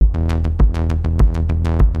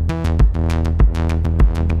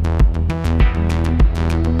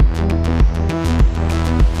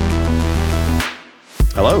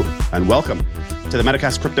Hello, and welcome to the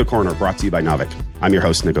Metacast Crypto Corner brought to you by Naavik. I'm your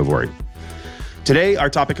host, Nico Vori. Today,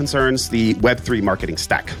 our topic concerns the Web3 marketing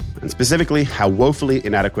stack, and specifically how woefully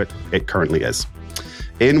inadequate it currently is.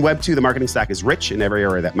 In Web2, the marketing stack is rich in every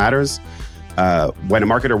area that matters. When a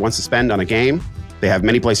marketer wants to spend on a game, they have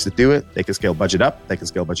many places to do it. They can scale budget up, they can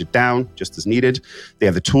scale budget down, just as needed. They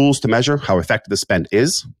have the tools to measure how effective the spend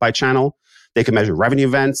is by channel. They can measure revenue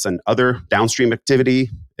events and other downstream activity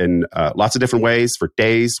in lots of different ways for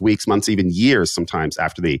days, weeks, months, even years sometimes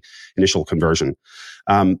after the initial conversion.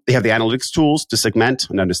 They have the analytics tools to segment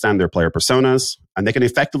and understand their player personas, and they can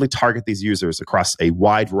effectively target these users across a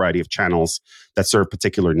wide variety of channels that serve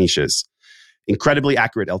particular niches. Incredibly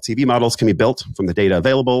accurate LTV models can be built from the data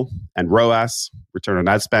available, and ROAS, return on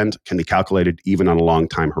ad spend, can be calculated even on a long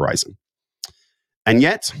time horizon. And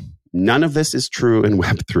yet, none of this is true in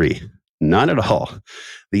Web3. None at all.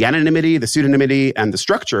 The anonymity, the pseudonymity, and the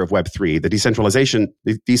structure of Web3, the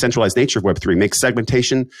decentralized nature of Web3 makes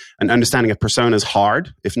segmentation and understanding of personas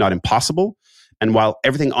hard, if not impossible. And while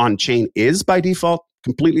everything on-chain is by default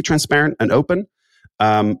completely transparent and open,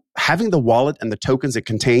 having the wallet and the tokens it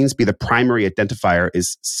contains be the primary identifier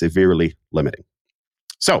is severely limiting.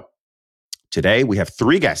 So, today we have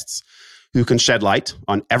three guests who can shed light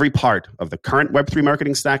on every part of the current Web3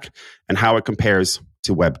 marketing stack and how it compares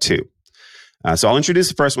to Web2. So I'll introduce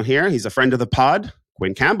the first one here. He's a friend of the pod,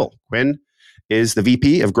 Quinn Campbell. Quinn is the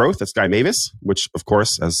VP of Growth at Sky Mavis, which, of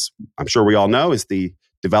course, as I'm sure we all know, is the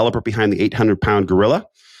developer behind the 800-pound gorilla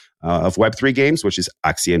of Web3 games, which is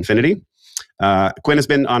Axie Infinity. Quinn has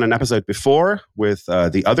been on an episode before with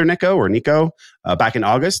the other Nico, back in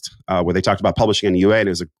August, where they talked about publishing in UA, and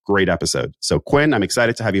it was a great episode. So Quinn, I'm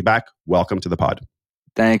excited to have you back. Welcome to the pod.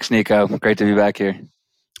 Thanks, Nico. Great to be back here.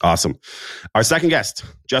 Awesome. Our second guest,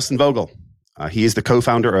 Justin Vogel. He is the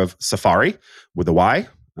co-founder of Safari with a Y.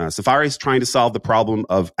 Safari is trying to solve the problem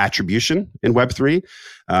of attribution in Web3,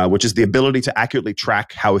 which is the ability to accurately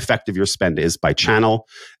track how effective your spend is by channel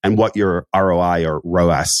and what your ROI or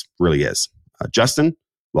ROAS really is. Justin,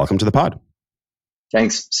 welcome to the pod.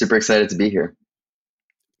 Thanks. Super excited to be here.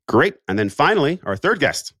 Great. And then finally, our third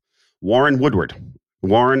guest, Warren Woodward.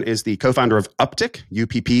 Warren is the co-founder of Uptic,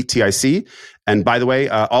 UPPTIC. And by the way,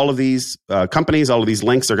 all of these companies, all of these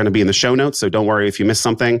links are going to be in the show notes. So don't worry if you missed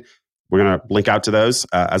something. We're going to link out to those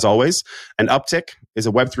as always. And Uptic is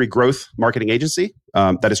a Web3 growth marketing agency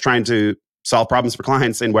that is trying to solve problems for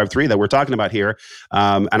clients in Web3 that we're talking about here.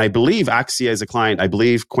 And I believe Axie is a client. I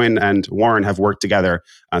believe Quinn and Warren have worked together.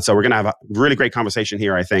 So we're going to have a really great conversation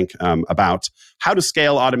here, I think, about how to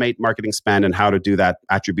scale, automate marketing spend and how to do that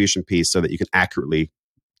attribution piece so that you can accurately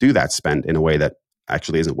do that spend in a way that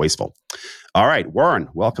actually isn't wasteful. All right, Warren,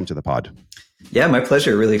 welcome to the pod. Yeah, my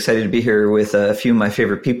pleasure. Really excited to be here with a few of my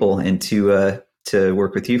favorite people and to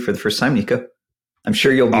work with you for the first time, Nico. I'm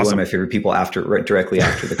sure you'll be Awesome. one of my favorite people directly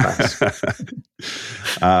after the class.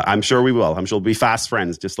 I'm sure we will. I'm sure we'll be fast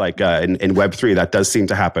friends, just like in Web3. That does seem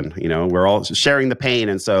to happen. You know, we're all sharing the pain,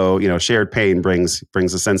 and so shared pain brings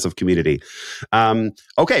a sense of community.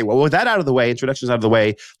 Okay, well, with that out of the way, introductions out of the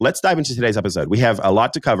way, let's dive into today's episode. We have a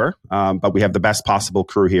lot to cover, but we have the best possible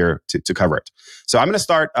crew here to cover it. So I'm going to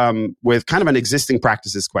start with kind of an existing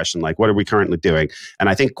practices question, like what are we currently doing? And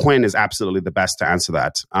I think Quinn is absolutely the best to answer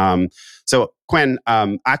that. So Quinn,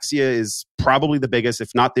 Axie is probably the biggest,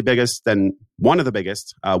 if not the biggest, then one of the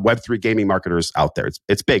biggest Web3 gaming marketers out there.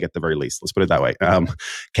 It's big at the very least. Let's put it that way.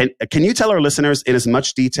 Can you tell our listeners in as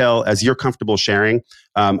much detail as you're comfortable sharing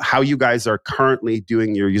how you guys are currently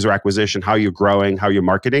doing your user acquisition, how you're growing, how you're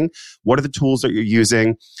marketing? What are the tools that you're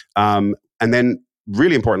using? And then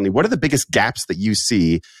really importantly, what are the biggest gaps that you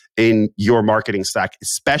see in your marketing stack,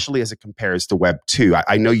 especially as it compares to Web 2?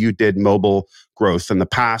 I know you did mobile growth in the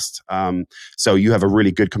past, so you have a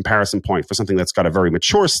really good comparison point for something that's got a very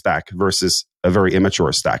mature stack versus a very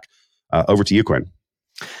immature stack. Over to you, Quinn.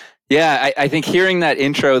 Yeah, I think hearing that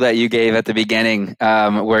intro that you gave at the beginning,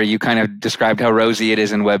 where you kind of described how rosy it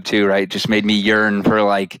is in Web 2, right, just made me yearn for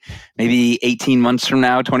like maybe 18 months from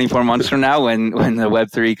now, 24 months from now, when the Web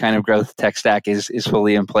 3 kind of growth tech stack is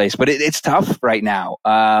fully in place. But it's tough right now.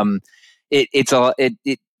 It's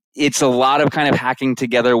a lot of kind of hacking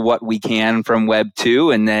together what we can from Web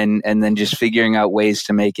 2 and then just figuring out ways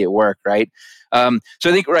to make it work, right? So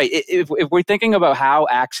I think, right, if we're thinking about how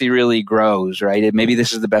Axie really grows, right, maybe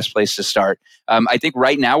this is the best place to start. I think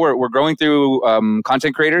right now we're growing through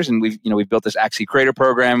content creators, and we've built this Axie creator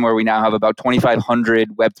program where we now have about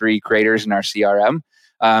 2,500 Web3 creators in our CRM.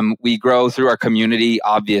 We grow through our community,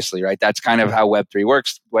 obviously, right? That's kind of how Web3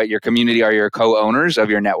 works. What your community are your co-owners of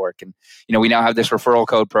your network. And, we now have this referral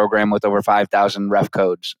code program with over 5,000 ref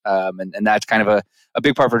codes. And that's kind of a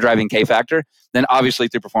big part for driving K-factor. Then obviously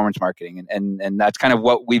through performance marketing. And that's kind of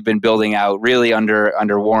what we've been building out really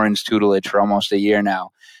under Warren's tutelage for almost a year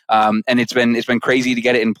now. And it's been crazy to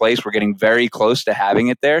get it in place. We're getting very close to having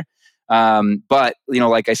it there. But,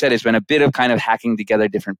 like I said, it's been a bit of kind of hacking together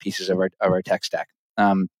different pieces of our tech stack.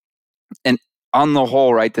 And on the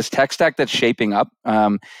whole, right, this tech stack that's shaping up,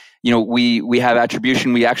 we have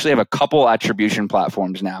attribution. We actually have a couple attribution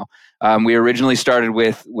platforms now. We originally started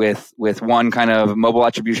with one kind of mobile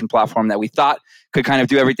attribution platform that we thought could kind of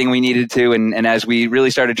do everything we needed to. And as we really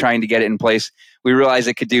started trying to get it in place, we realized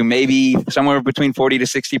it could do maybe somewhere between 40 to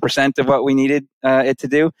 60% of what we needed it to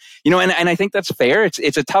do. And I think that's fair.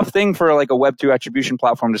 It's a tough thing for like a Web2 attribution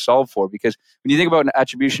platform to solve for, because when you think about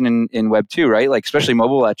attribution in Web2, right, like especially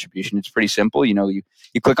mobile attribution, it's pretty simple. You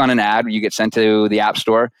click on an ad, you get sent to the App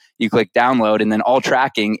Store, you click download, and then all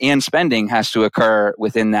tracking and spending has to occur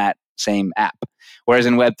within that same app. Whereas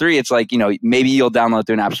in Web3, it's like, maybe you'll download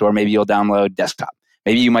through an app store, maybe you'll download desktop,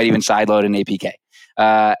 maybe you might even sideload an APK.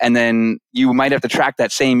 And then you might have to track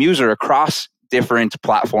that same user across different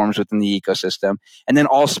platforms within the ecosystem. And then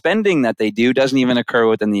all spending that they do doesn't even occur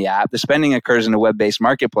within the app. The spending occurs in a web-based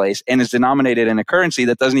marketplace and is denominated in a currency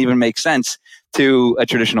that doesn't even make sense to a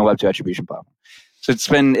traditional Web2 attribution platform. So it's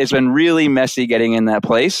been really messy getting in that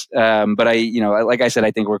place. But like I said,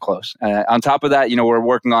 I think we're close. On top of that, we're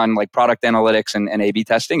working on like product analytics and A/B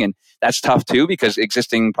testing, and that's tough too because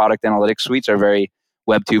existing product analytics suites are very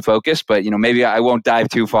Web2 focused. But maybe I won't dive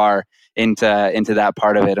too far into that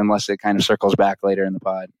part of it unless it kind of circles back later in the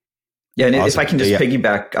pod. Yeah, and if I can just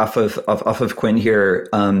piggyback off of Quinn here,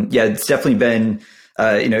 it's definitely been.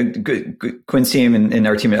 Quinn's team and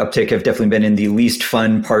our team at Uptick have definitely been in the least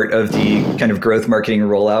fun part of the kind of growth marketing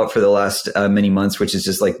rollout for the last many months, which is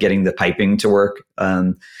just like getting the piping to work.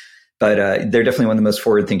 But they're definitely one of the most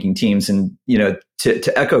forward-thinking teams. And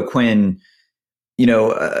to echo Quinn,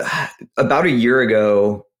 about a year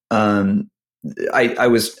ago, I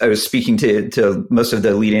was speaking to most of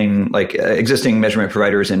the leading existing measurement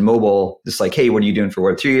providers in mobile. Just like, hey, what are you doing for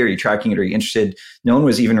Web3? Are you tracking it? Are you interested? No one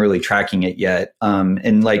was even really tracking it yet.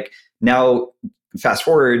 And now, fast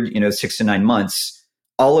forward, 6 to 9 months,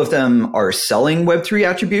 all of them are selling Web3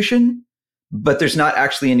 attribution, but there's not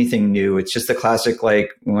actually anything new. It's just the classic,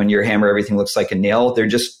 when you hammer, everything looks like a nail. They're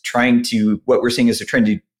just what we're seeing is they're trying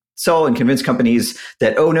to sell and convince companies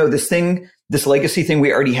that, oh no, this legacy thing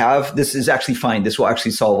we already have, this is actually fine. This will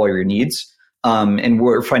actually solve all your needs. And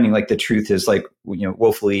we're finding the truth is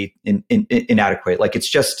woefully inadequate.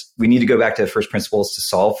 It's just, we need to go back to first principles to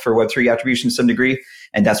solve for Web3 attribution to some degree.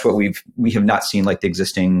 And that's what we have not seen the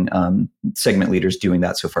existing segment leaders doing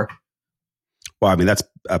that so far. Well, I mean, that's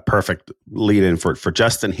a perfect lead in for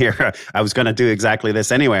Justin here. I was going to do exactly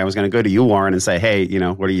this anyway. I was going to go to you, Warren, and say, hey,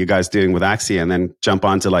 what are you guys doing with Axia? And then jump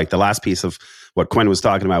onto the last piece of what Quinn was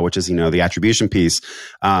talking about, which is, the attribution piece.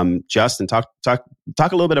 Justin, talk a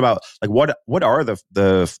little bit about what are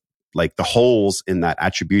the holes in that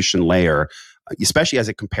attribution layer, especially as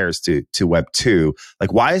it compares to Web 2.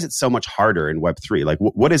 Why is it so much harder in Web 3?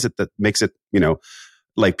 What is it that makes it,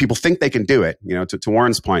 people think they can do it, to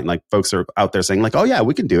Warren's point, folks are out there saying oh yeah,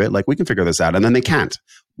 we can do it. We can figure this out. And then they can't.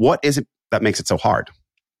 What is it that makes it so hard?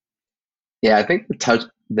 Yeah, I think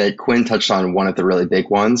that Quinn touched on one of the really big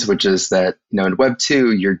ones, which is that, in Web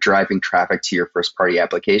 2, you're driving traffic to your first party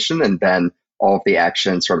application, and then all of the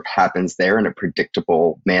action sort of happens there in a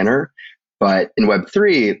predictable manner. But in Web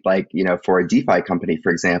 3, for a DeFi company,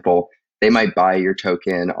 for example, they might buy your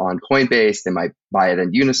token on Coinbase, they might buy it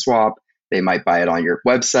on Uniswap, they might buy it on your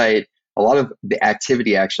website. A lot of the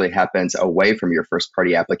activity actually happens away from your first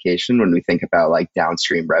party application when we think about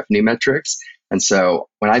downstream revenue metrics. And so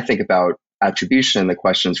when I think about attribution, the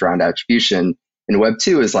questions around attribution in Web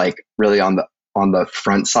 2 is really on the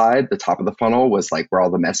front side. The top of the funnel was where all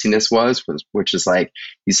the messiness was, which is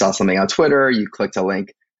you saw something on Twitter, you clicked a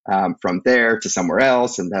link from there to somewhere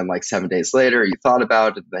else, and then 7 days later you thought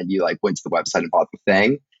about it, and then you went to the website and bought the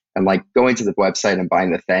thing. And going to the website and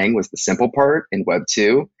buying the thing was the simple part in Web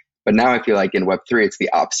 2. But now I feel in Web 3 it's the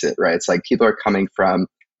opposite, right? It's people are coming from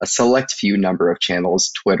a select few number of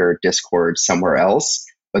channels, Twitter, Discord, somewhere else.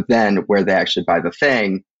 But then where they actually buy the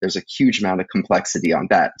thing, there's a huge amount of complexity on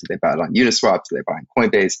that. Do they buy it on Uniswap? Do they buy it on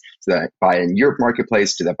Coinbase? Do they buy it in your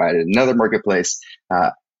marketplace? Do they buy it in another marketplace?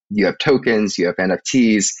 You have tokens, you have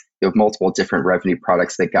NFTs, you have multiple different revenue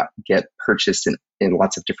products that get purchased in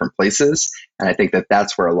lots of different places. And I think that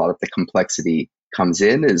that's where a lot of the complexity comes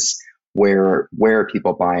in, is where are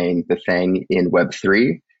people buying the thing in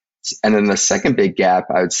Web3? And then the second big gap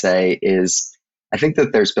I would say is I think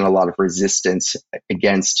that there's been a lot of resistance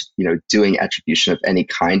against, doing attribution of any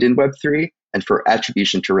kind in Web3. And for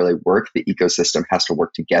attribution to really work, the ecosystem has to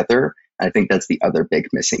work together. And I think that's the other big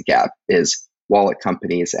missing gap is wallet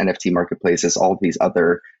companies, NFT marketplaces, all of these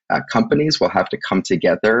other companies will have to come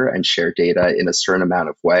together and share data in a certain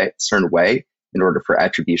way in order for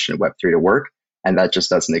attribution of Web3 to work. And that just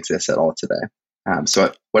doesn't exist at all today.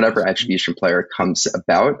 So whatever attribution player comes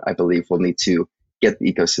about, I believe will need to get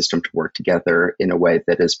the ecosystem to work together in a way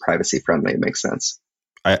that is privacy friendly and makes sense.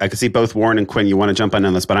 I can see both Warren and Quinn, you want to jump in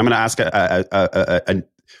on this, but I'm going to ask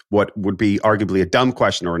what would be arguably a dumb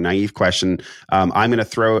question or a naive question. I'm going to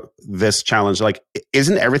throw this challenge, like,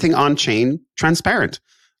 isn't everything on chain transparent?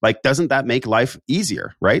 Like, doesn't that make life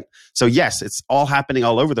easier, right? So yes, it's all happening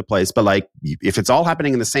all over the place, but like, if it's all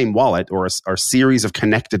happening in the same wallet or a series of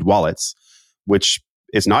connected wallets, which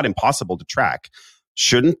is not impossible to track,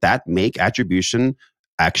 shouldn't that make attribution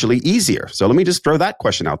actually easier? So let me just throw that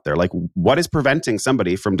question out there. Like, what is preventing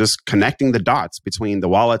somebody from just connecting the dots between the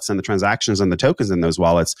wallets and the transactions and the tokens in those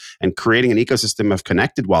wallets and creating an ecosystem of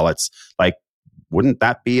connected wallets? Like, wouldn't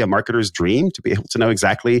that be a marketer's dream to be able to know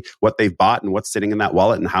exactly what they've bought and what's sitting in that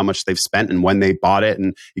wallet and how much they've spent and when they bought it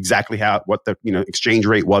and exactly what the exchange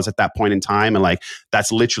rate was at that point in time, and like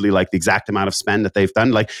that's literally like the exact amount of spend that they've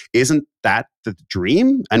done? Like, isn't that the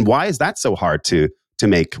dream? And why is that so hard to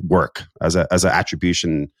make work as an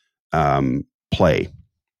attribution play?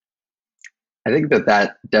 I think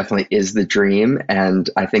that definitely is the dream, and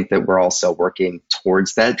I think that we're also working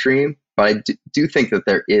towards that dream. But I do think that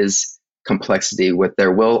there is complexity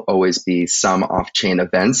there will always be some off-chain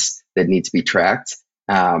events that need to be tracked.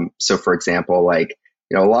 So for example,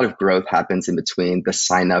 a lot of growth happens in between the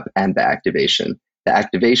sign up and the activation. The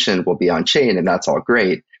activation will be on chain and that's all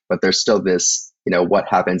great, but there's still this, what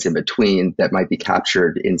happens in between that might be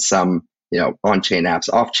captured in some, on-chain apps,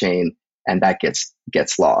 off-chain, and that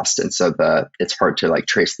gets lost. And so it's hard to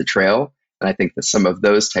trace the trail. And I think that some of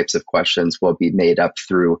those types of questions will be made up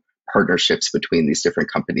through partnerships between these different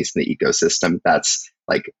companies in the ecosystem. That's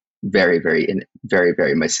very, very, very,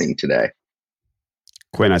 very missing today.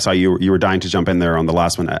 Quinn, I saw you were dying to jump in there on the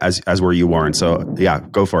last one, as were you, Warren. So yeah,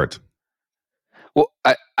 go for it. Well,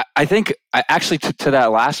 I think actually to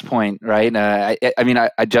that last point, right? I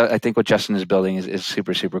think what Justin is building is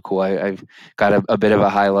super, super cool. I've got a bit of a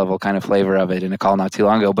high level kind of flavor of it in a call not too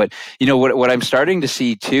long ago. But what I'm starting to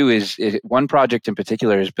see too is one project in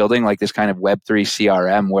particular is building like this kind of Web3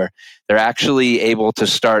 CRM where they're actually able to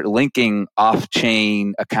start linking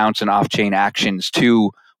off-chain accounts and off-chain actions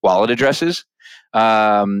to wallet addresses.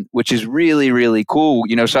 Which is really, really cool.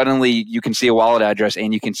 Suddenly you can see a wallet address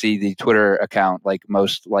and you can see the Twitter account, like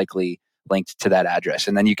most likely linked to that address.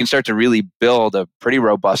 And then you can start to really build a pretty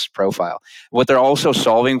robust profile. What they're also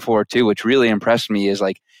solving for too, which really impressed me, is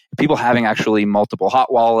like people having actually multiple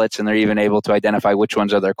hot wallets, and they're even able to identify which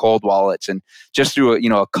ones are their cold wallets. And just through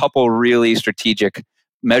a couple really strategic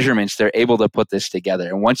measurements, they're able to put this together.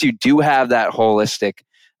 And once you do have that holistic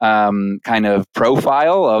kind of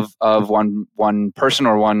profile of one person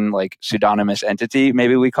or one like pseudonymous entity,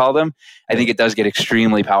 maybe we call them, I think it does get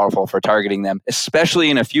extremely powerful for targeting them, especially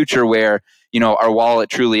in a future where our wallet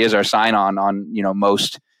truly is our sign-on on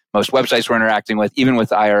most websites we're interacting with, even with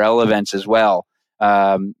IRL events as well.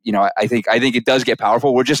 I think it does get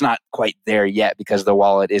powerful. We're just not quite there yet because the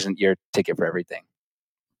wallet isn't your ticket for everything.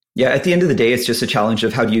 Yeah, at the end of the day, it's just a challenge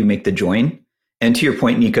of how do you make the join. And to your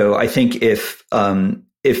point, Nico, I think if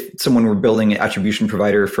someone were building an attribution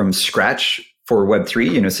provider from scratch for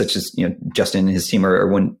Web3, such as Justin and his team are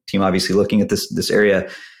one team obviously looking at this area,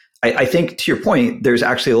 I think to your point, there's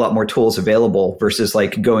actually a lot more tools available versus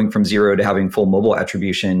like going from zero to having full mobile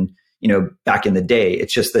attribution, back in the day.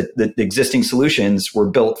 It's just that the existing solutions were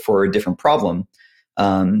built for a different problem.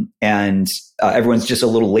 And everyone's just a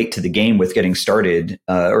little late to the game with getting started,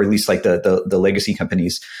 or at least like the legacy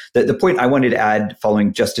companies. The point I wanted to add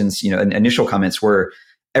following Justin's initial comments were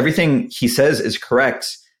everything he says is correct.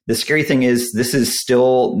 The scary thing is this is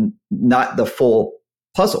still not the full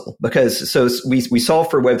puzzle, because we solve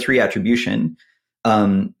for Web3 attribution.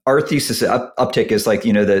 Our thesis uptick is like,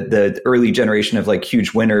 the early generation of like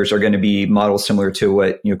huge winners are going to be models similar to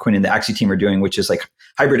what Quinn and the Axie team are doing, which is like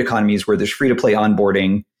hybrid economies where there's free to play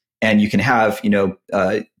onboarding and you can have,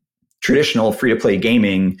 traditional free to play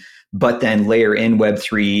gaming, but then layer in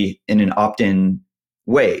Web3 in an opt-in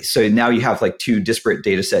way. So now you have like two disparate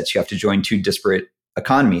data sets. You have to join two disparate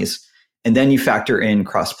economies. And then you factor in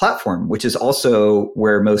cross-platform, which is also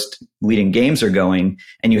where most leading games are going.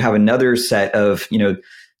 And you have another set of,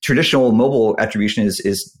 traditional mobile attribution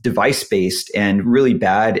is device based and really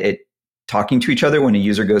bad at talking to each other when a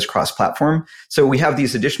user goes cross-platform. So we have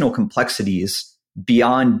these additional complexities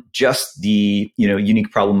beyond just the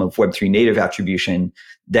unique problem of Web3 native attribution,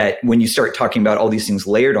 that when you start talking about all these things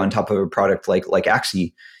layered on top of a product like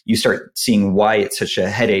Axie, you start seeing why it's such a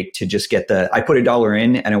headache to just get I put $1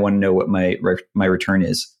 in and I want to know what my return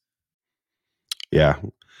is. Yeah.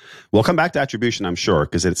 We'll come back to attribution, I'm sure,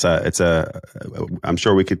 because I'm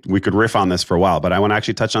sure we could riff on this for a while, but I want to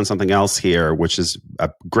actually touch on something else here, which is a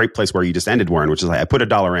great place where you just ended, Warren, which is like, I put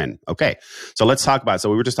 $1 in. Okay. So let's talk about, so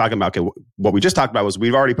we were just talking about, okay, what we just talked about was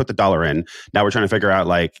we've already put the $1 in. Now we're trying to figure out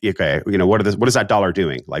like, okay, what is that dollar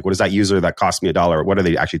doing? Like, what is that user that cost me $1? What are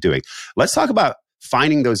they actually doing? Let's talk about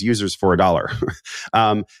finding those users for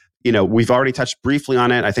 $1. We've already touched briefly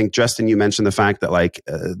on it. I think, Justin, you mentioned the fact that like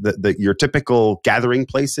your typical gathering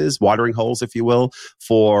places, watering holes, if you will,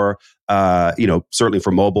 for certainly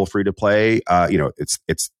for mobile free to play, it's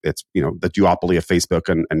the duopoly of Facebook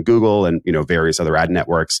and Google and various other ad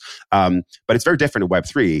networks. But it's very different in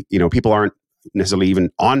Web3. People aren't necessarily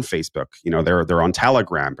even on Facebook. They're on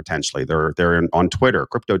Telegram potentially. They're on Twitter,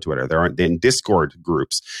 crypto Twitter. They're in Discord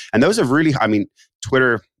groups, and those have really,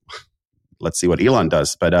 Twitter. Let's see what Elon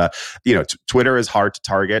does. But, Twitter is hard to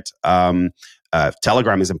target.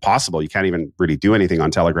 Telegram is impossible. You can't even really do anything on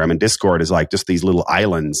Telegram. And Discord is like just these little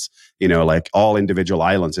islands, like all individual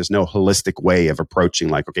islands. There's no holistic way of approaching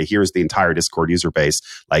like, okay, here's the entire Discord user base,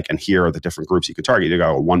 and here are the different groups you can target. You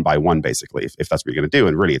go one by one, basically, if that's what you're going to do.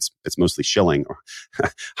 And really, it's mostly shilling or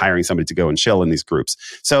hiring somebody to go and chill in these groups.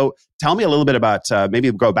 So tell me a little bit about, maybe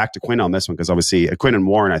we'll go back to Quinn on this one, because obviously Quinn and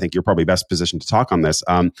Warren, I think you're probably best positioned to talk on this.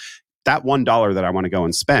 That $1 that I want to go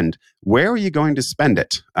and spend, where are you going to spend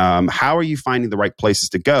it? How are you finding the right places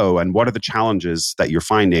to go? And what are the challenges that you're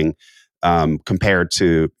finding compared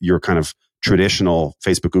to your kind of traditional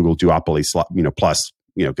Facebook, Google duopoly, plus,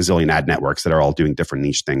 gazillion ad networks that are all doing different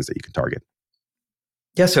niche things that you can target?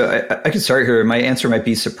 Yeah, so I could start here. My answer might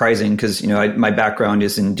be surprising because, my background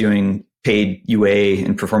is in doing paid UA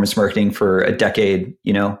and performance marketing for a decade,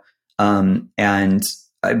 and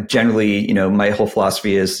I generally, my whole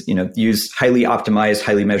philosophy is, use highly optimized,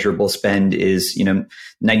 highly measurable spend is,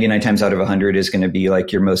 99 times out of 100 is going to be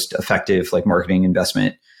like your most effective, like marketing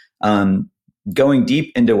investment. Going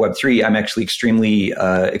deep into Web3, I'm actually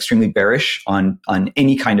extremely bearish on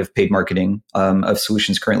any kind of paid marketing of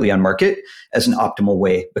solutions currently on market as an optimal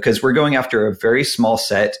way, because we're going after a very small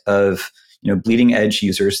set of, bleeding edge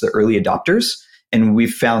users, the early adopters. And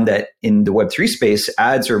we've found that in the Web3 space,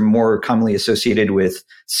 ads are more commonly associated with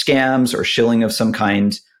scams or shilling of some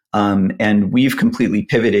kind. And we've completely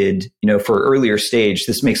pivoted, for earlier stage.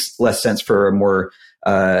 This makes less sense for a more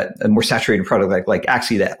saturated product like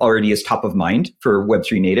Axie that already is top of mind for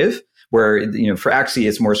Web3 native, where, for Axie,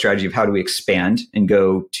 it's more a strategy of how do we expand and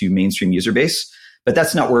go to mainstream user base. But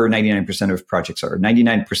that's not where 99% of projects are.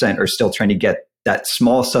 99% are still trying to get that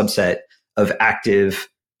small subset of active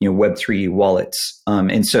Web3 wallets.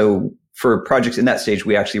 And so for projects in that stage,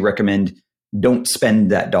 we actually recommend don't spend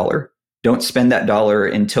that dollar. Don't spend that dollar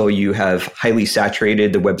until you have highly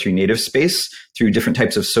saturated the Web3 native space through different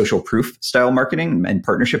types of social proof style marketing and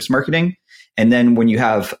partnerships marketing. And then when you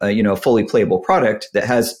have a fully playable product that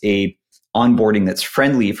has a onboarding that's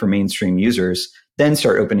friendly for mainstream users, then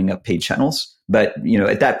start opening up paid channels. But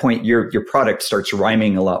at that point, your product starts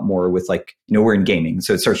rhyming a lot more with we're in gaming,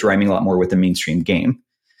 so it starts rhyming a lot more with the mainstream game.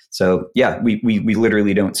 So yeah, we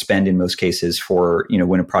literally don't spend in most cases for,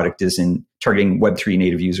 when a product is in targeting Web3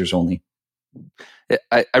 native users only.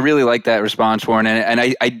 I really like that response, Warren. And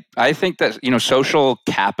I think that, social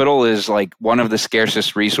capital is like one of the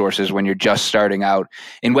scarcest resources when you're just starting out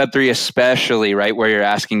in Web3, especially, right, where you're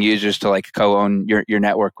asking users to like co-own your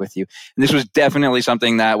network with you. And this was definitely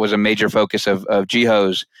something that was a major focus of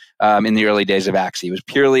Jiho's in the early days of Axie. It was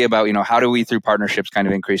purely about, how do we, through partnerships, kind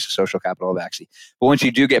of increase the social capital of Axie. But once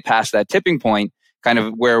you do get past that tipping point, kind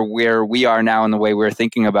of where we are now and the way we're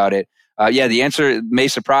thinking about it, the answer may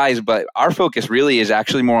surprise, but our focus really is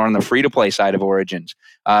actually more on the free-to-play side of Origins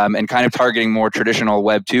and kind of targeting more traditional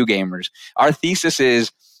Web2 gamers. Our thesis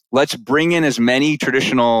is let's bring in as many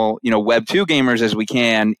traditional, Web2 gamers as we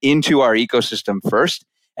can into our ecosystem first,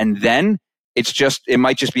 and then it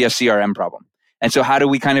might just be a CRM problem. And so how do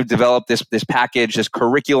we kind of develop this package, this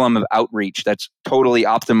curriculum of outreach that's totally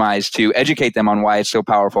optimized to educate them on why it's so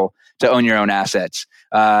powerful to own your own assets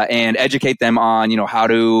and educate them on, how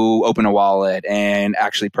to open a wallet and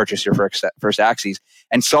actually purchase your first Axies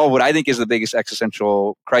and solve what I think is the biggest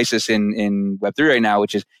existential crisis in Web3 right now,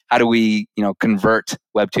 which is how do we, convert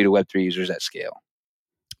Web2 to Web3 users at scale?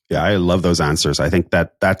 Yeah, I love those answers. I think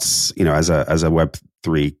that's, as a Web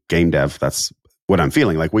Web3 game dev, that's what I'm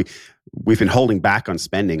feeling. Like we've been holding back on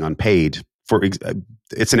spending on paid for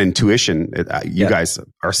it's an intuition. You guys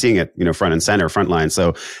are seeing it, front and center, front line.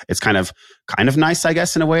 So it's kind of nice, I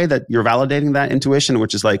guess, in a way that you're validating that intuition,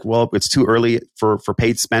 which is like, well, it's too early for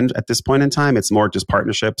paid spend at this point in time. It's more just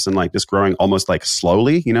partnerships and like just growing almost like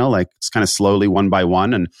slowly, like it's kind of slowly one by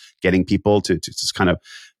one and getting people to just kind of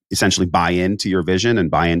essentially buy into your vision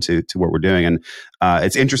and buy into what we're doing. And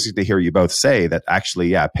it's interesting to hear you both say that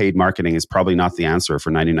actually, paid marketing is probably not the answer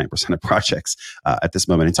for 99% of projects at this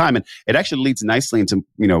moment in time. And it actually leads nicely into,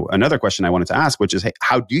 another question I wanted to ask, which is, hey,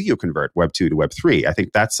 how do you convert Web 2 to Web 3? I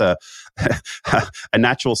think that's a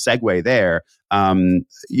natural segue there.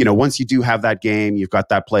 Once you do have that game, you've got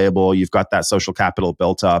that playable, you've got that social capital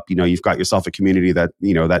built up, you've got yourself a community that,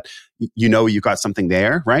 you've got something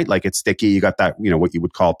there, right? Like it's sticky. You got that, what you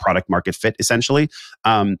would call product market fit, essentially.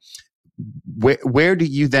 Where do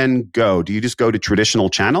you then go? Do you just go to traditional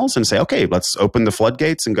channels and say, okay, let's open the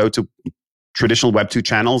floodgates and go to traditional Web 2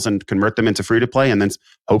 channels and convert them into free to play? And then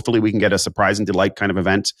hopefully we can get a surprise and delight kind of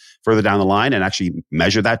event further down the line and actually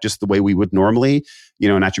measure that just the way we would normally,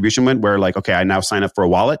 an attribution win, where like, okay, I now sign up for a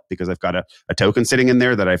wallet because I've got a token sitting in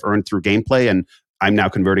there that I've earned through gameplay and I'm now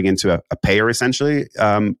converting into a payer essentially.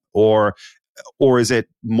 Or is it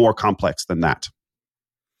more complex than that?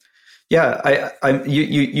 Yeah,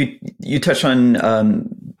 you touch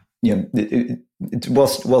on it's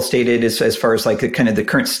well stated as far as like kind of the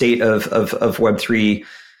current state of Web3.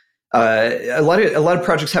 A lot of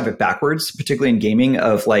projects have it backwards, particularly in gaming.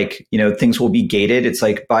 Of like things will be gated. It's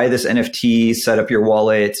like buy this NFT, set up your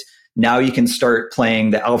wallet. Now you can start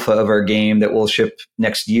playing the alpha of our game that will ship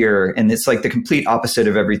next year. And it's like the complete opposite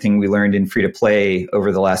of everything we learned in free to play over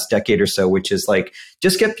the last decade or so, which is like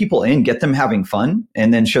just get people in, get them having fun,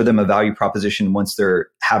 and then show them a value proposition once they're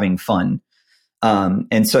having fun.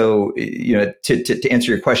 And so, to answer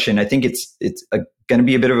your question, I think it's going to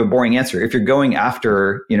be a bit of a boring answer. If you're going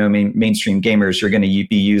after, mainstream gamers, you're going to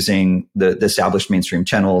be using the established mainstream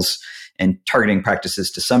channels and targeting practices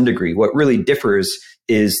to some degree. What really differs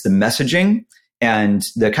is the messaging and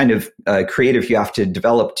the kind of creative you have to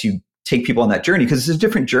develop to take people on that journey, because it's a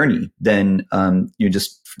different journey than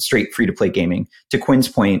just straight free to play gaming. To Quinn's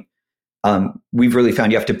point, we've really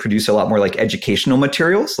found you have to produce a lot more like educational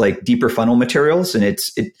materials, like deeper funnel materials. And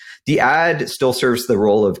the ad still serves the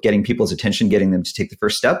role of getting people's attention, getting them to take the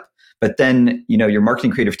first step. But then, your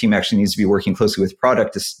marketing creative team actually needs to be working closely with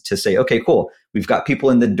product to say, okay, cool, we've got people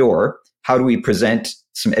in the door. How do we present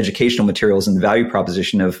some educational materials and the value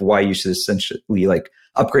proposition of why you should essentially like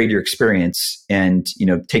upgrade your experience and,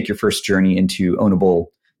 take your first journey into ownable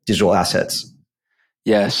digital assets?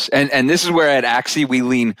 Yes. And this is where at Axie, we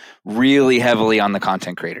lean really heavily on the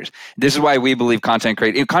content creators. This is why we believe content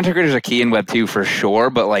creators are key in Web 2 for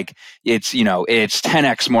sure, but like it's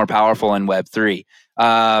 10x more powerful in Web 3.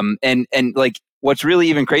 And like what's really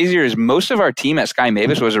even crazier is most of our team at Sky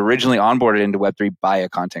Mavis was originally onboarded into Web 3 by a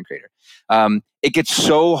content creator. It gets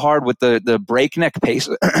so hard with the breakneck pace,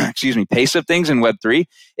 pace of things in Web 3.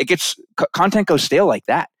 Content goes stale like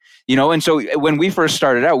that. And so when we first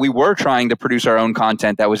started out, we were trying to produce our own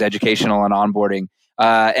content that was educational and onboarding.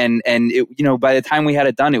 And it, by the time we had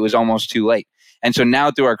it done, it was almost too late. And so now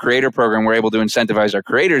through our creator program, we're able to incentivize our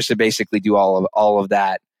creators to basically do all of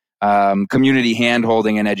that community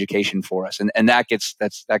handholding and education for us. And that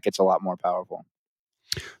gets a lot more powerful.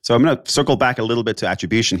 So I'm going to circle back a little bit to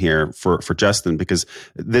attribution here for Justin, because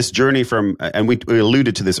this journey from, and we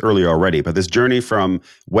alluded to this earlier already, but this journey from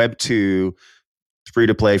Web 2, free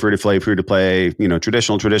to play,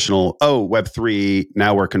 traditional. Oh, Web 3.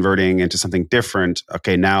 Now we're converting into something different.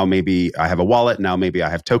 Okay, now maybe I have a wallet. Now maybe I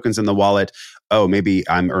have tokens in the wallet. Oh, maybe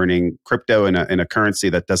I'm earning crypto in a currency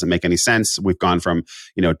that doesn't make any sense. We've gone from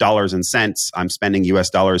dollars and cents. I'm spending US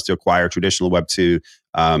dollars to acquire traditional Web 2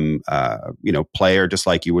 player, just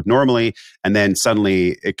like you would normally, and then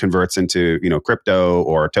suddenly it converts into crypto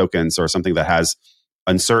or tokens or something that has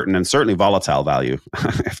uncertain and certainly volatile value,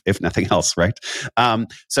 if nothing else, right?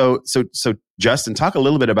 So Justin, talk a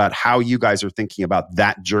little bit about how you guys are thinking about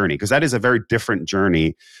that journey, because that is a very different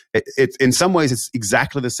journey. It in some ways, it's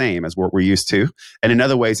exactly the same as what we're used to, and in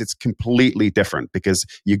other ways, it's completely different because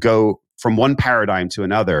you go from one paradigm to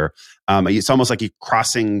another. It's almost like you're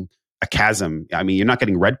crossing a chasm. I mean, you're not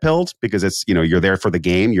getting red pilled because it's you're there for the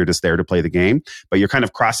game. You're just there to play the game, but you're kind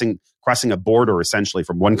of crossing a border essentially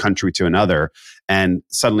from one country to another, and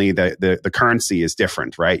suddenly the currency is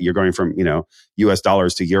different, right? You're going from US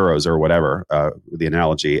dollars to euros or whatever, the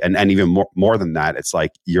analogy, and even more than that. It's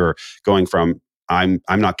like you're going from I'm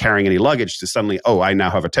not carrying any luggage to suddenly, oh, I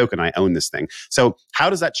now have a token, I own this thing. So how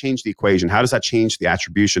does that change the equation? How does that change the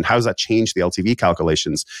attribution? How does that change the LTV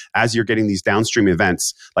calculations as you're getting these downstream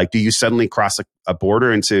events? Like, do you suddenly cross a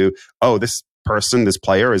border into, oh, this person, this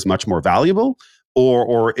player is much more valuable?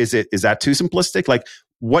 Or is that too simplistic? Like,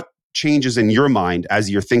 what changes in your mind as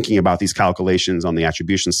you're thinking about these calculations on the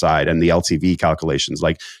attribution side and the LTV calculations?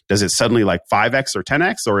 Like, does it suddenly like 5x or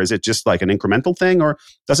 10x, or is it just like an incremental thing, or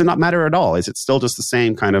does it not matter at all? Is it still just the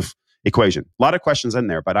same kind of equation? A lot of questions in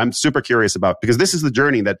there, but I'm super curious about, because this is the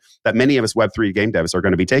journey that many of us Web3 game devs are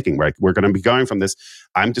going to be taking, right? We're going to be going from this,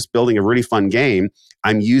 I'm just building a really fun game.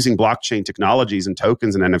 I'm using blockchain technologies and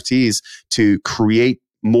tokens and NFTs to create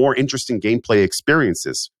more interesting gameplay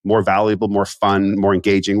experiences, more valuable, more fun, more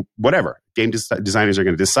engaging, whatever. Game designers are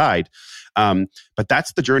going to decide. But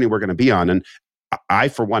that's the journey we're going to be on. And I,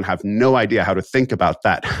 for one, have no idea how to think about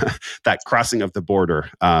that, that crossing of the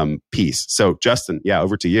border piece. So, Justin, yeah,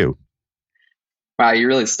 over to you. Wow, you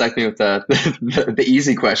really stuck me with the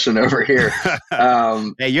easy question over here.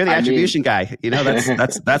 Hey, you're the attribution guy. You know,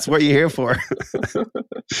 that's what you're here for.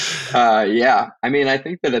 Yeah, I mean, I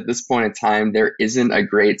think that at this point in time, there isn't a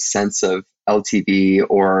great sense of LTV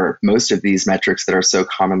or most of these metrics that are so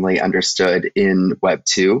commonly understood in Web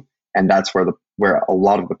 2, and that's where a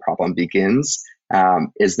lot of the problem begins.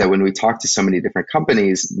 Is that when we talk to so many different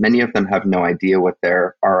companies, many of them have no idea what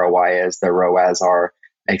their ROI is, their ROAS are,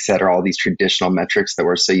 et cetera, all these traditional metrics that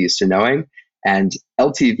we're so used to knowing. And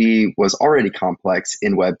LTV was already complex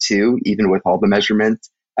in Web 2, even with all the measurement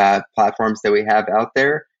platforms that we have out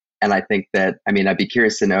there. And I think that, I mean, I'd be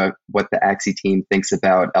curious to know what the Axie team thinks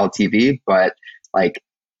about LTV, but like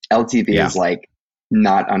LTV is like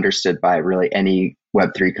not understood by really any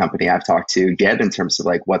Web3 company I've talked to yet in terms of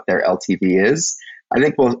like what their LTV is. I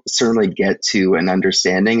think we'll certainly get to an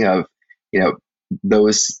understanding of,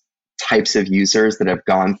 those types of users that have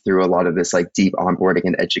gone through a lot of this like deep onboarding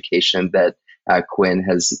and education that Quinn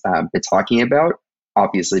has been talking about,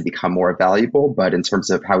 obviously become more valuable. But in terms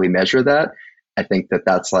of how we measure that, I think that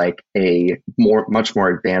that's like a much more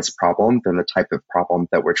advanced problem than the type of problem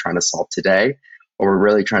that we're trying to solve today. What we're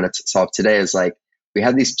really trying to solve today is like, we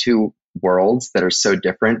have these two worlds that are so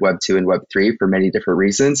different, Web 2 and Web 3, for many different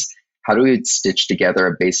reasons. How do we stitch together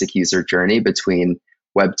a basic user journey between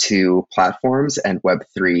Web 2 platforms and Web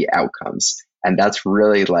 3 outcomes? And that's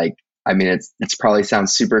really like, I mean, it's probably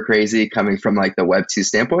sounds super crazy coming from like the Web 2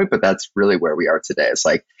 standpoint, but that's really where we are today. It's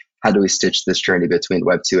like, how do we stitch this journey between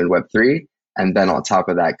Web 2 and Web 3? And then on top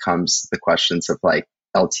of that comes the questions of like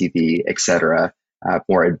LTV, et cetera,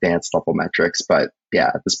 more advanced level metrics. But yeah,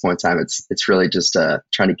 at this point in time, it's really just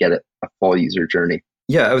trying to get a full user journey.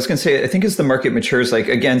 Yeah, I was going to say, I think as the market matures, like,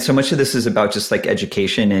 again, so much of this is about just like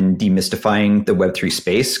education and demystifying the Web3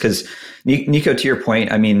 space. Because Nico, to your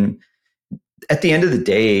point, I mean, at the end of the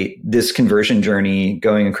day, this conversion journey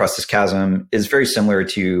going across this chasm is very similar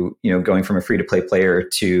to, going from a free to play player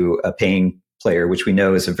to a paying player, which we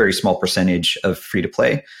know is a very small percentage of free to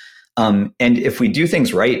play. And if we do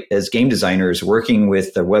things right as game designers working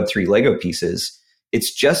with the Web3 Lego pieces,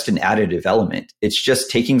 it's just an additive element. It's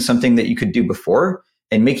just taking something that you could do before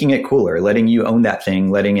and making it cooler, letting you own that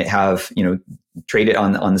thing, letting it have, trade it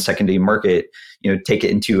on the secondary market, take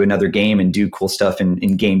it into another game and do cool stuff in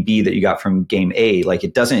game B that you got from game A. Like,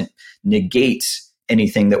 it doesn't negate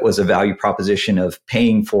anything that was a value proposition of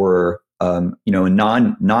paying for, a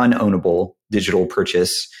non-ownable digital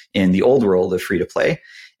purchase in the old world of free to play.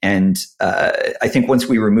 And I think once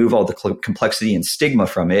we remove all the complexity and stigma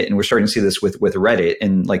from it, and we're starting to see this with Reddit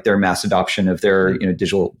and like their mass adoption of their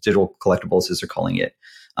digital collectibles, as they're calling it,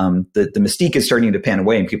 the mystique is starting to pan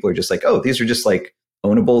away, and people are just like, oh, these are just like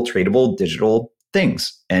ownable, tradable digital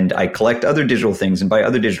things, and I collect other digital things and buy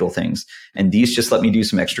other digital things, and these just let me do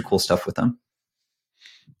some extra cool stuff with them.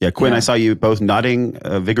 Yeah, Quinn, I saw you both nodding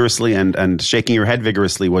vigorously and shaking your head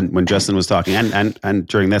vigorously when Justin was talking, and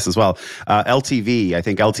during this as well. LTV, I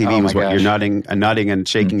think LTV was what you're nodding and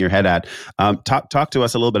shaking your head at. Talk to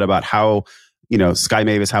us a little bit about how, Sky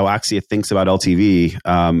Mavis, how Axia thinks about LTV,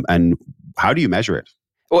 and how do you measure it?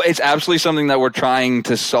 Well, it's absolutely something that we're trying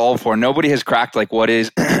to solve for. Nobody has cracked like what is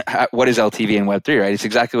LTV in Web3, right? It's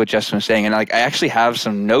exactly what Justin was saying. And like, I actually have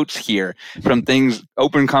some notes here from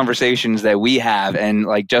open conversations that we have. And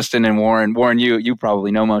like Justin and Warren, you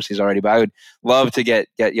probably know most of these already, but I would love to get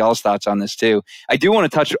y'all's thoughts on this too. I do want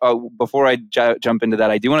to touch, before I jump into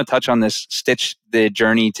that, I do want to touch on this stitch the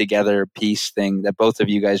journey together piece thing that both of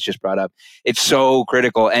you guys just brought up. It's so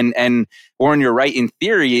critical. And Warren, you're right. In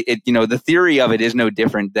theory, the theory of it is no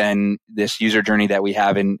different than this user journey that we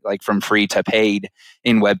have in like from free to paid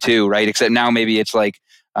in Web 2, right? Except now maybe it's like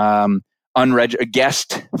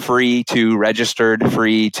guest free to registered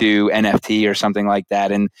free to NFT or something like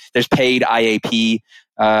that. And there's paid IAP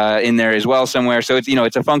in there as well somewhere. So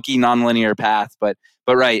it's a funky nonlinear path, but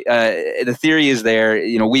right. The theory is there.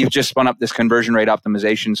 We've just spun up this conversion rate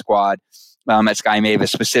optimization squad at Sky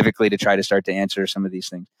Mavis specifically to try to start to answer some of these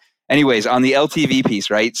things. Anyways, on the LTV piece,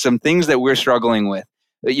 right? Some things that we're struggling with.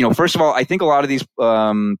 First of all, I think a lot of these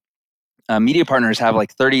media partners have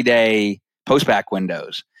like 30-day post-back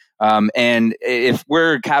windows. And if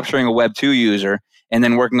we're capturing a Web2 user and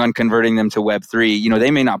then working on converting them to Web3,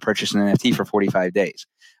 they may not purchase an NFT for 45 days.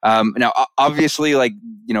 Now, obviously,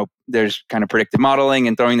 there's kind of predictive modeling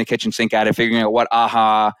and throwing the kitchen sink at it, figuring out what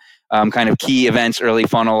kind of key events early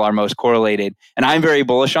funnel are most correlated. And I'm very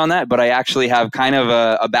bullish on that, but I actually have kind of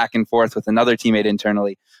a back and forth with another teammate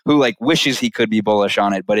internally who wishes he could be bullish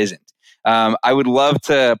on it, but isn't. I would love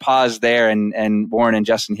to pause there and Warren and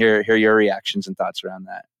Justin hear your reactions and thoughts around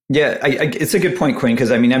that. Yeah, it's a good point, Quinn,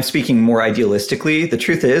 because I'm speaking more idealistically. The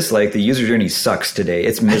truth is, the user journey sucks today.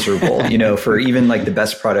 It's miserable, for even the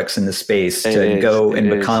best products in the space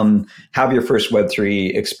to have your first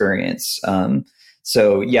Web3 experience.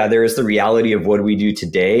 So yeah, there is the reality of what do we do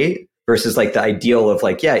today versus the ideal of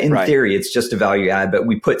in theory, it's just a value add, but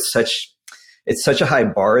we put it's such a high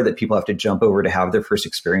bar that people have to jump over to have their first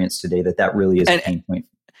experience today that really is a pain point.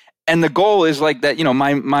 And the goal is that,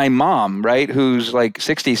 my mom, right, who's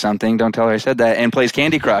 60 something, don't tell her I said that, and plays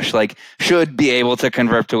Candy Crush, should be able to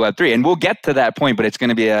convert to Web3. And we'll get to that point, but it's going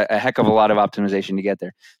to be a heck of a lot of optimization to get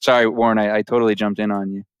there. Sorry, Warren, I totally jumped in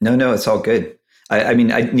on you. No, it's all good.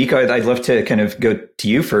 Nico, I'd love to kind of go to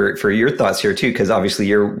you for your thoughts here too, because obviously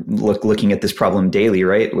you're looking at this problem daily,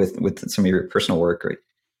 right, with some of your personal work, right?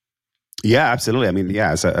 Yeah, absolutely.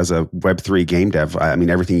 As a Web3 game dev,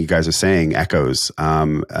 everything you guys are saying echoes,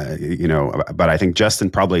 but I think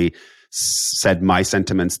Justin probably said my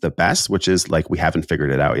sentiments the best, which is we haven't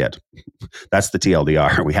figured it out yet. That's the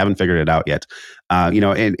TLDR. We haven't figured it out yet.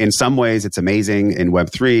 In some ways it's amazing in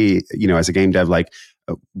Web3, as a game dev,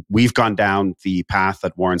 we've gone down the path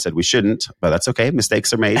that Warren said we shouldn't, but that's okay.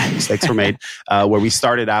 Mistakes are made. Mistakes were made. Where we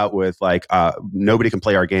started out with nobody can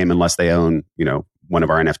play our game unless they own, one of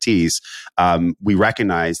our NFTs. We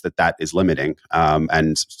recognize that is limiting.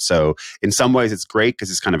 And so in some ways it's great because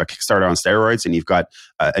it's kind of a Kickstarter on steroids, and you've got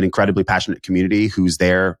an incredibly passionate community who's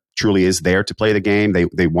truly is there to play the game.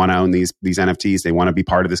 They want to own these NFTs. They want to be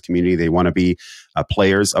part of this community. They want to be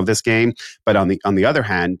players of this game. But on the other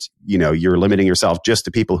hand, you're limiting yourself just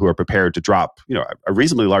to people who are prepared to drop, a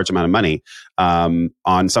reasonably large amount of money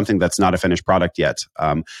on something that's not a finished product yet.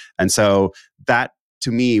 And so that,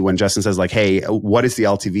 to me, when Justin says hey, what is the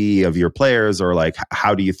LTV of your players, or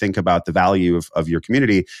how do you think about the value of your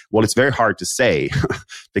community? Well, it's very hard to say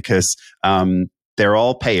because they're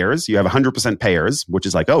all payers. You have 100% payers, which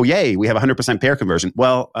is oh, yay, we have 100% payer conversion.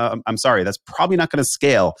 Well, I'm sorry, that's probably not going to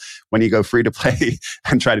scale when you go free to play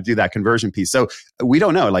and try to do that conversion piece. So we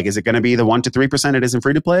don't know. Is it going to be the 1 to 3% it is in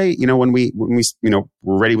free to play? When we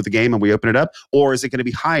we're ready with the game and we open it up, or is it going to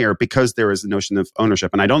be higher because there is a notion of ownership?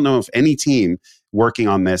 And I don't know if any team working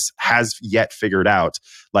on this has yet figured out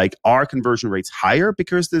are conversion rates higher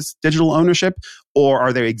because there's digital ownership, or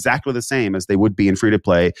are they exactly the same as they would be in free to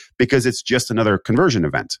play because it's just another conversion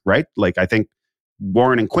event, right? I think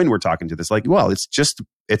Warren and Quinn were talking to this well, it's just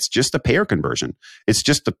a payer conversion. It's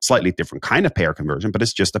just a slightly different kind of payer conversion, but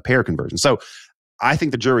it's just a payer conversion. So I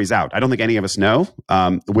think the jury's out. I don't think any of us know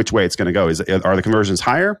which way it's going to go. Are the conversions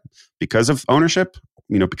higher because of ownership,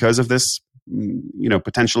 because of this,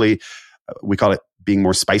 potentially we call it being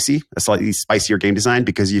more spicy, a slightly spicier game design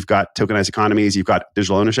because you've got tokenized economies, you've got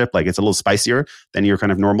digital ownership, it's a little spicier than your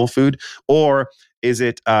kind of normal food? Or is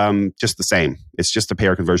it just the same? It's just a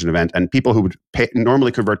payer conversion event, and people who would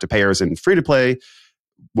normally convert to payers in free to play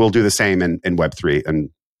will do the same in Web3,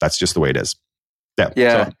 and that's just the way it is.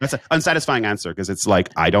 Yeah. So that's an unsatisfying answer because it's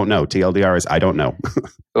I don't know. TLDR is I don't know.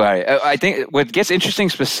 Right. I think what gets interesting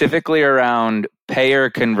specifically around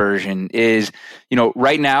payer conversion is,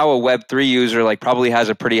 right now a Web3 user probably has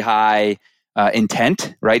a pretty high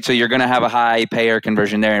intent, right? So you're going to have a high payer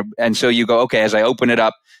conversion there. And so you go, okay, as I open it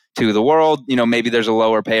up to the world, maybe there's a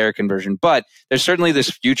lower payer conversion, but there's certainly this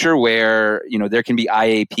future where, there can be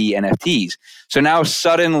IAP NFTs. So now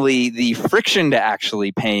suddenly the friction to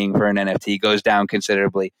actually paying for an NFT goes down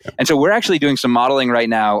considerably. And so we're actually doing some modeling right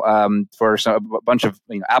now for a bunch of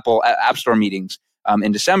Apple App Store meetings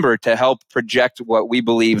in December to help project what we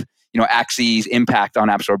believe Axi's impact on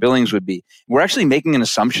App Store billings would be. We're actually making an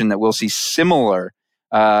assumption that we'll see similar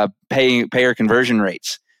payer conversion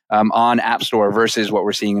rates on App Store versus what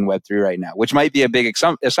we're seeing in Web3 right now, which might be a big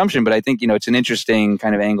assumption, but I think it's an interesting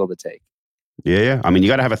kind of angle to take. Yeah. I mean, you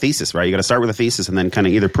got to have a thesis, right? You got to start with a thesis and then kind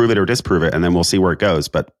of either prove it or disprove it, and then we'll see where it goes.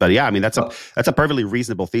 But yeah, I mean, that's a perfectly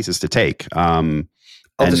reasonable thesis to take. I'll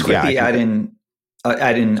just quickly add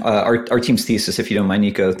in our team's thesis, if you don't mind,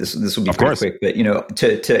 Nico. This will be pretty quick, but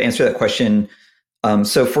to answer that question.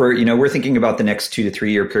 So for we're thinking about the next 2 to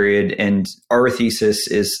 3 year period, and our thesis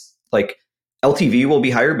is like LTV will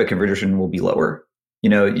be higher, but conversion will be lower.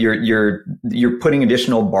 You're putting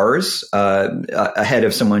additional bars ahead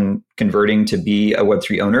of someone converting to be a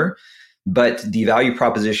Web3 owner, but the value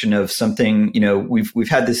proposition of something, we've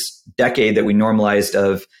had this decade that we normalized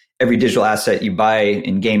of every digital asset you buy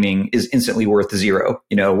in gaming is instantly worth zero,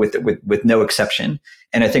 with no exception.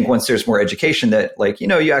 And I think once there's more education that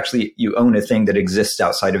you own a thing that exists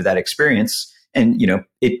outside of that experience, and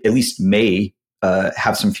it at least may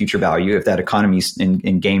have some future value if that economy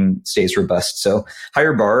in game stays robust. So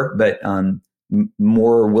higher bar, but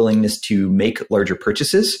more willingness to make larger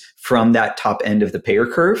purchases from that top end of the payer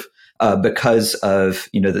curve because of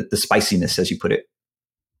the spiciness, as you put it.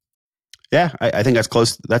 Yeah, I think that's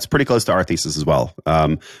close. That's pretty close to our thesis as well.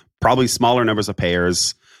 Probably smaller numbers of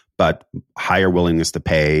payers, but higher willingness to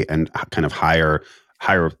pay and kind of higher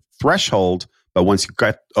threshold. But once you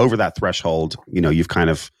get over that threshold,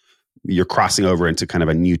 you're crossing over into kind of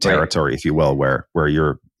a new territory, if you will, where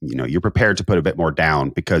you're prepared to put a bit more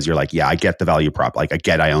down because you're like, yeah, I get the value prop. Like,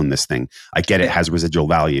 I own this thing. I get it has residual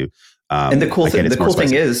value. And the cool thing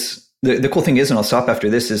is, and I'll stop after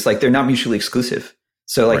this, is like they're not mutually exclusive.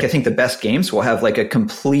 So I think the best games will have like a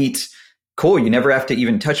complete cool. You never have to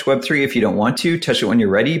even touch Web3 if you don't want to. Touch it when you're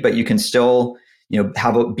ready, but you can still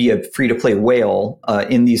be a free to play whale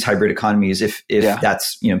in these hybrid economies if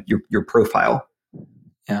that's your profile.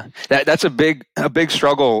 Yeah, that's a big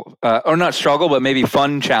struggle, or not struggle, but maybe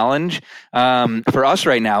fun challenge for us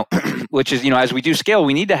right now, which is, as we do scale,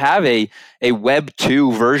 we need to have a Web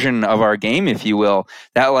 2 version of our game, if you will,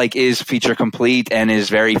 that is feature complete and is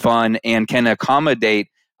very fun and can accommodate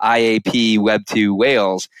IAP Web 2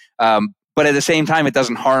 whales. But at the same time, it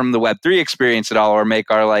doesn't harm the Web3 experience at all, or make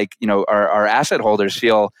our our asset holders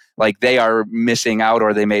feel like they are missing out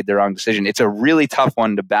or they made the wrong decision. It's a really tough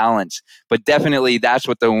one to balance, but definitely that's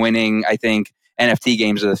what the winning, I think, NFT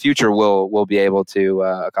games of the future will be able to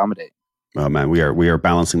accommodate. Oh man, we are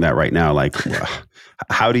balancing that right now. Like,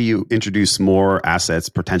 how do you introduce more assets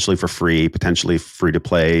potentially for free, potentially free to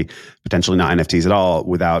play, potentially not NFTs at all,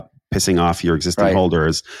 without pissing off your existing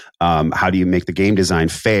holders? How do you make the game design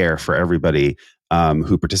fair for everybody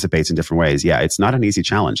who participates in different ways? Yeah, it's not an easy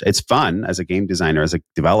challenge. It's fun as a game designer, as a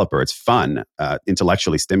developer. It's fun,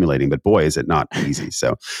 intellectually stimulating, but boy, is it not easy.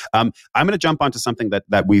 So I'm going to jump onto something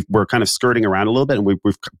that we're kind of skirting around a little bit, and we've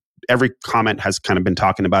every comment has kind of been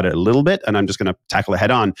talking about it a little bit, and I'm just going to tackle it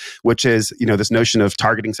head on, which is, this notion of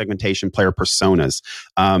targeting segmentation, player personas.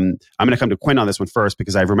 I'm going to come to Quinn on this one first,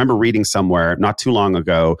 because I remember reading somewhere not too long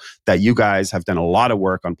ago that you guys have done a lot of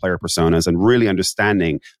work on player personas and really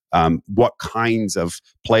understanding what kinds of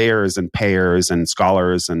players and payers and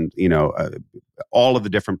scholars and, all of the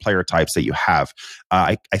different player types that you have.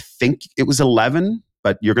 I think it was 11,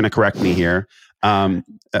 but you're going to correct me here.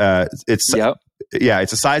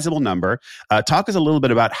 It's a sizable number. Talk us a little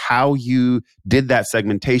bit about how you did that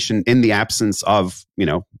segmentation in the absence of,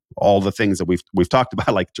 all the things that we've talked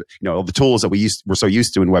about, like, all the tools that we're so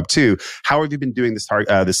used to in Web 2. How have you been doing this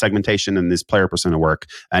segmentation and this player persona work?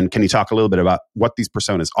 And can you talk a little bit about what these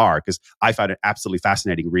personas are? Because I found it absolutely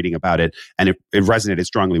fascinating reading about it, and it resonated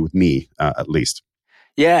strongly with me, at least.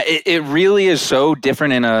 Yeah, it really is so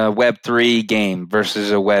different in a Web3 game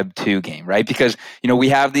versus a Web 2 game, right? Because, we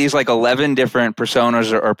have these 11 different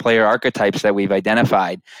personas or player archetypes that we've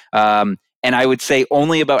identified. And I would say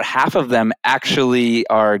only about half of them actually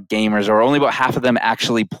are gamers, or only about half of them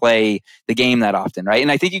actually play the game that often, right?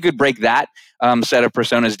 And I think you could break that set of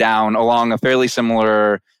personas down along a fairly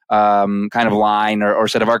similar kind of line or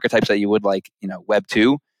set of archetypes that you would Web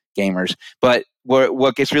 2 gamers. But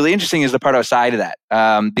what gets really interesting is the part outside of that,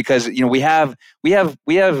 because we have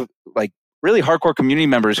really hardcore community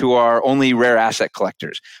members who are only rare asset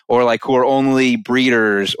collectors, or who are only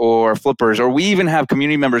breeders or flippers, or we even have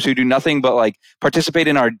community members who do nothing but participate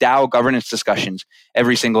in our DAO governance discussions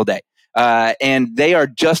every single day. And they are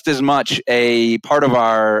just as much a part of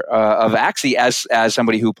our of Axie as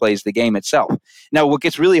somebody who plays the game itself. Now, what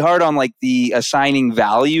gets really hard on the assigning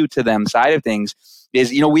value to them side of things is,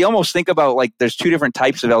 we almost think about there's two different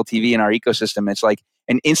types of LTV in our ecosystem. It's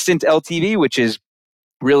an instant LTV, which is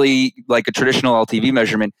really a traditional LTV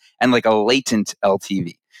measurement, and a latent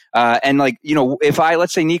LTV. And if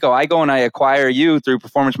let's say, Nico, I go and I acquire you through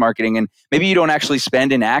performance marketing, and maybe you don't actually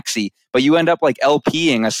spend in Axie, but you end up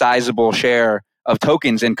LPing a sizable share of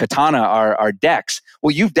tokens in Katana are DEX.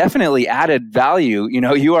 Well, you've definitely added value.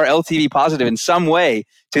 You are LTV positive in some way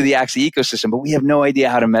to the Axie ecosystem, but we have no idea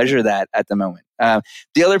how to measure that at the moment.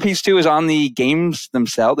 The other piece too is on the games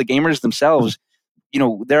themselves, the gamers themselves.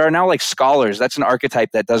 There are now like scholars. That's an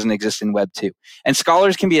archetype that doesn't exist in Web 2. And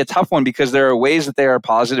scholars can be a tough one because there are ways that they are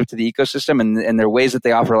positive to the ecosystem and there are ways that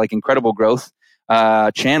they offer like incredible growth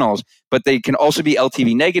channels, but they can also be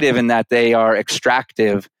LTV negative in that they are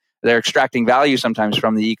extractive. They're extracting value sometimes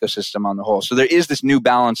from the ecosystem on the whole. So there is this new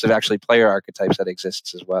balance of actually player archetypes that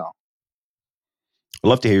exists as well. I'd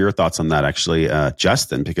love to hear your thoughts on that, actually,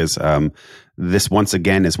 Justin, because this once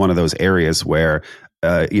again is one of those areas where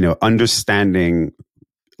understanding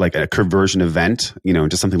like a conversion event,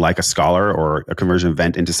 into something like a scholar, or a conversion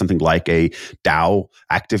event into something like a DAO,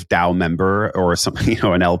 active DAO member, or something,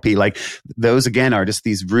 an LP, like those again are just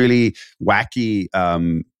these really wacky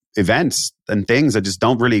events and things that just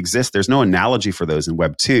don't really exist. There's no analogy for those in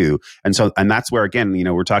Web 2. And that's where, again,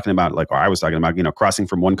 we're talking about, or I was talking about, crossing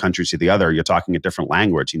from one country to the other. You're talking a different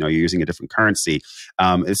language, you're using a different currency.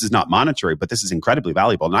 This is not monetary, but this is incredibly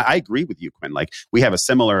valuable. And I agree with you, Quinn. Like, we have a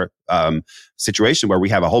similar situation where we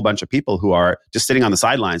have a whole bunch of people who are just sitting on the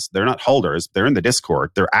sidelines. They're not holders. They're in the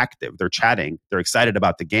Discord. They're active. They're chatting. They're excited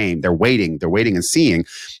about the game. They're waiting and seeing.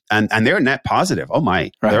 And they're net positive. Oh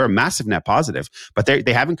my, right. They're a massive net positive, but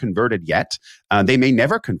they haven't converted yet. They may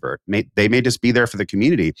never convert. They may just be there for the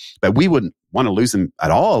community, but we wouldn't want to lose them at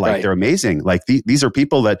all. Like, right. They're amazing. Like these are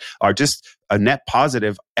people that are just a net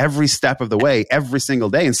positive every step of the way, every single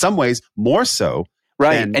day. In some ways, more so.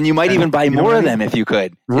 Right. And you might even buy more of them if you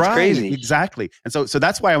could. It's right, crazy. Exactly. And so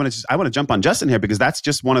that's why I want to jump on Justin here, because that's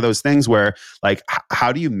just one of those things where, like,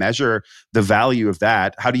 how do you measure the value of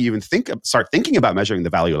that? How do you even start thinking about measuring the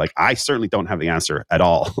value? Like, I certainly don't have the answer at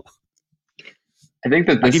all. I think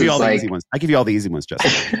that I give you all the easy ones. I give you all the easy ones,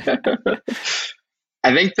 Justin.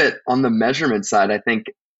 I think that on the measurement side, I think,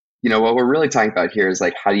 what we're really talking about here is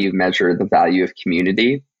like, how do you measure the value of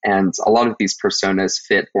community? And a lot of these personas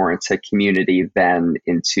fit more into community than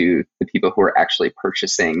into the people who are actually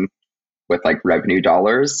purchasing with like revenue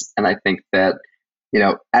dollars. And I think that,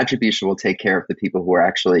 attribution will take care of the people who are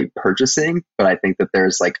actually purchasing. But I think that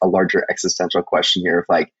there's like a larger existential question here of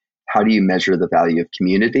like, how do you measure the value of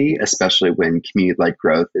community, especially when community-led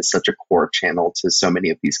growth is such a core channel to so many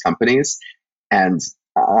of these companies? And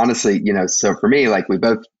honestly, so for me, like, we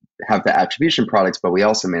both have the attribution products, but we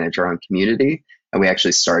also manage our own community. And we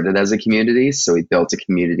actually started as a community. So we built a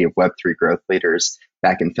community of Web3 growth leaders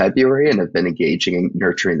back in February and have been engaging and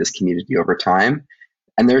nurturing this community over time.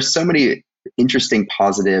 And there's so many interesting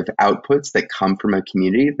positive outputs that come from a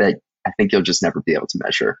community that I think you'll just never be able to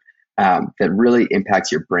measure. That really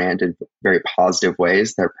impacts your brand in very positive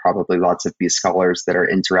ways. There are probably lots of these scholars that are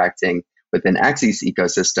interacting within Axie's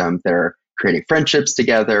ecosystem. They're creating friendships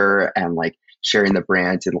together and like sharing the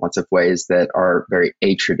brand in lots of ways that are very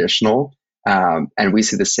a-traditional. And we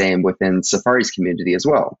see the same within Safari's community as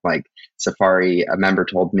well. Like, Safari, a member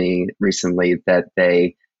told me recently that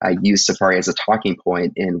they used Safari as a talking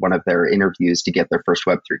point in one of their interviews to get their first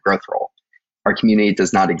Web3 growth role. Our community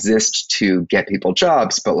does not exist to get people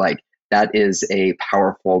jobs, but like, that is a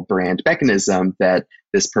powerful brand mechanism that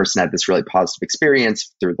this person had this really positive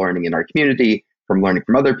experience through learning in our community, from learning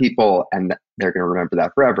from other people, and they're going to remember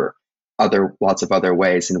that forever. Lots of other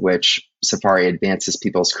ways in which Safari advances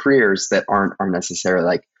people's careers that aren't necessarily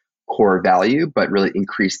like core value, but really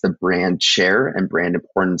increase the brand share and brand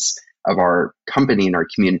importance of our company and our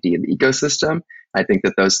community and the ecosystem. I think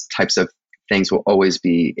that those types of things will always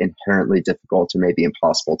be inherently difficult or maybe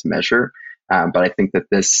impossible to measure. But I think that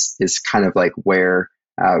this is kind of like where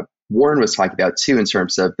Warren was talking about too, in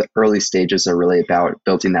terms of the early stages are really about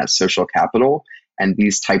building that social capital. And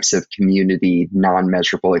these types of community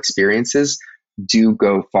non-measurable experiences do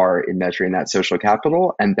go far in measuring that social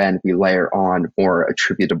capital. And then we layer on more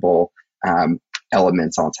attributable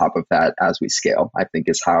elements on top of that as we scale, I think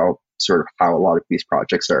is how a lot of these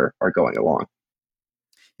projects are going along.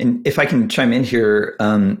 And if I can chime in here,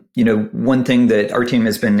 one thing that our team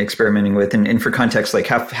has been experimenting with, and for context, like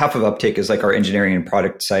half of Uptake is like our engineering and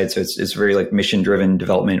product side. So it's very like mission-driven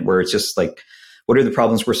development, where it's just like, what are the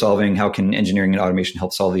problems we're solving? How can engineering and automation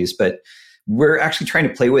help solve these? But we're actually trying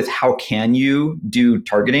to play with how can you do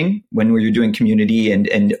targeting when you're doing community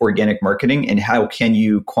and organic marketing, and how can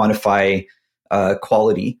you quantify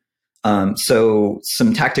quality. So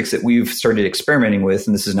some tactics that we've started experimenting with,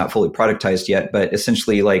 and this is not fully productized yet, but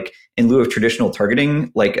essentially like in lieu of traditional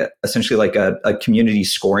targeting, like essentially like a community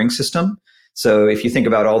scoring system. So if you think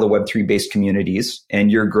about all the Web3 based communities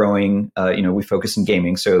and you're growing, we focus in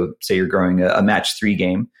gaming. So say you're growing a match 3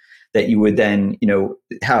 game, that you would then,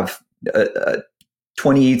 have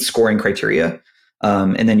 20 scoring criteria.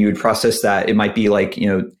 And then you would process that. It might be like,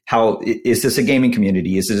 how is this a gaming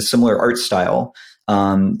community? Is it a similar art style?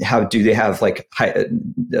 How do they have like a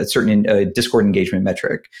certain Discord engagement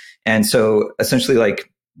metric? And so essentially,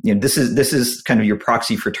 like, this is kind of your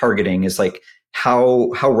proxy for targeting, is like how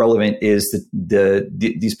relevant is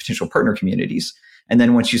these potential partner communities. And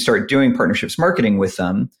then once you start doing partnerships marketing with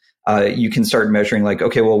them, you can start measuring like,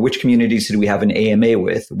 okay, well, which communities did we have an AMA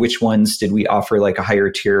with? Which ones did we offer like a higher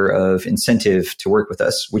tier of incentive to work with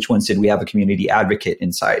us? Which ones did we have a community advocate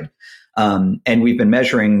inside? And we've been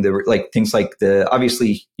measuring things like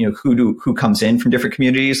obviously, who comes in from different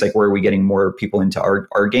communities, like where are we getting more people into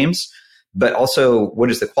our games, but also what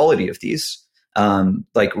is the quality of these?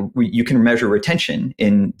 You can measure retention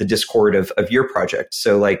in the Discord of your project.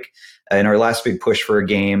 So like in our last big push for a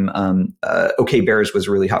game, OK Bears was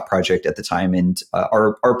a really hot project at the time. And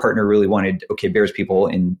our partner really wanted OK Bears people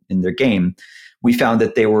in their game. We found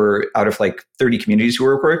that they were, out of like 30 communities who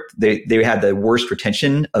worked, they had the worst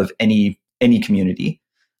retention of any community.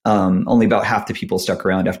 Only about half the people stuck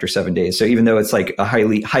around after 7 days. So even though it's like a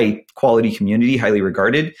high quality community, highly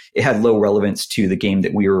regarded, it had low relevance to the game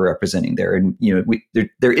that we were representing there. And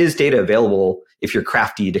there is data available if you're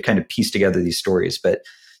crafty to kind of piece together these stories. But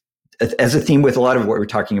as a theme with a lot of what we're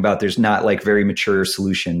talking about, there's not like very mature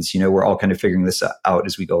solutions. We're all kind of figuring this out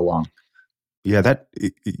as we go along. Yeah,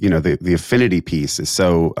 the affinity piece is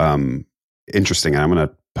so interesting, and I'm going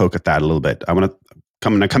to poke at that a little bit. I'm going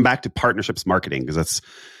to come back to partnerships marketing, because that's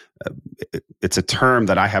it's a term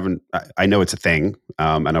that I know it's a thing,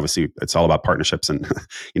 and obviously it's all about partnerships and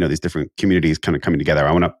these different communities kind of coming together.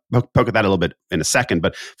 I want to poke at that a little bit in a second,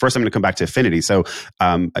 but first I'm going to come back to affinity. So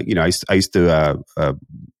I used to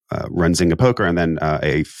run Zynga Poker, and then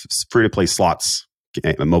a free to play slots,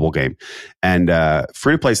 a mobile game. And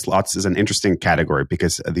free to play slots is an interesting category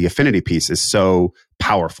because the affinity piece is so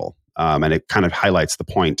powerful. And it kind of highlights the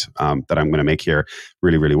point that I'm going to make here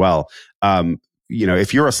really, really well.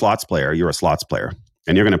 If you're a slots player, you're a slots player.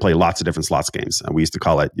 And you're going to play lots of different slots games. We used to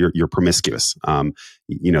call it you're promiscuous.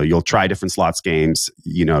 You'll try different slots games.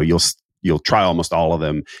 You'll try almost all of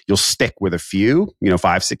them. You'll stick with a few,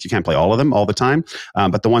 5, 6. You can't play all of them all the time.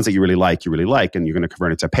 But the ones that you really like, and you're going to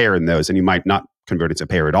convert it to pair in those. And you might not convert it to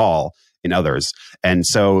pair at all in others. And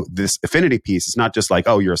so this affinity piece is not just like,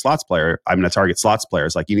 oh, you're a slots player, I'm going to target slots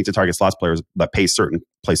players. Like, you need to target slots players that play certain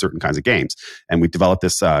kinds of games. And we developed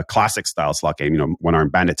this classic style slot game,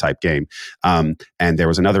 one-armed bandit type game. And there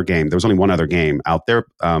was only one other game out there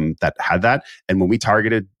that had that. And when we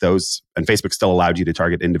targeted those, and Facebook still allowed you to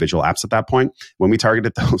target individual apps at that point, when we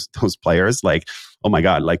targeted those players, like, oh my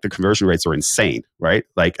God, like the conversion rates are insane, right?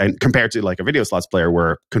 Like, and compared to like a video slots player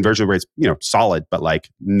where conversion rates, solid, but like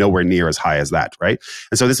nowhere near as high as that, right?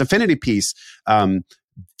 And so this affinity piece,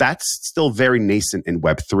 that's still very nascent in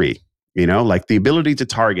Web3, like the ability to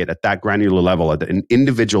target at that granular level at an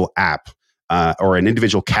individual app or an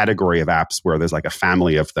individual category of apps where there's like a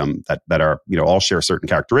family of them that are, all share certain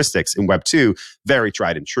characteristics. In Web 2, very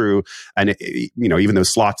tried and true. And, even though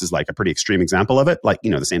slots is like a pretty extreme example of it, like,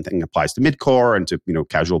 the same thing applies to mid-core and to,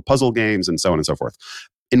 casual puzzle games and so on and so forth.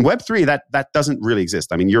 In Web 3, that doesn't really exist.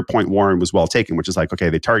 I mean, your point, Warren, was well taken, which is like, okay,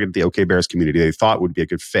 they targeted the OK Bears community. They thought would be a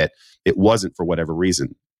good fit. It wasn't for whatever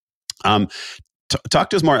reason. Talk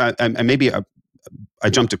to us more, and maybe I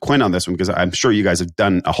jumped to Quinn on this one because I'm sure you guys have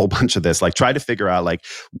done a whole bunch of this. Like, try to figure out like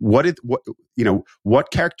what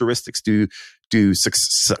characteristics do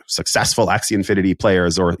successful Axie Infinity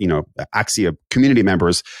players or Axie community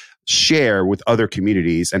members share with other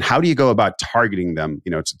communities, and how do you go about targeting them?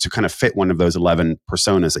 To kind of fit one of those 11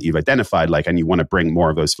 personas that you've identified, like, and you want to bring more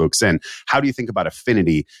of those folks in. How do you think about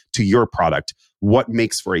affinity to your product? What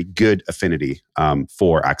makes for a good affinity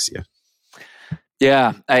for Axia?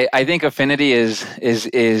 Yeah, I think affinity is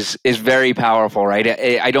very powerful, right?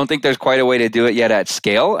 I don't think there's quite a way to do it yet at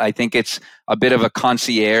scale. I think it's a bit of a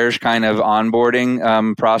concierge kind of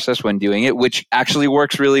onboarding process when doing it, which actually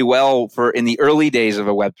works really well for in the early days of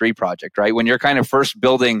a Web3 project, right? When you're kind of first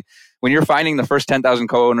building, when you're finding the first 10,000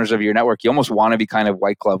 co-owners of your network, you almost want to be kind of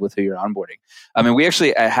white glove with who you're onboarding. I mean, we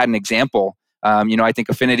actually had an example. I think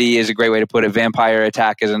affinity is a great way to put it. Vampire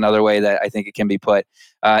attack is another way that I think it can be put.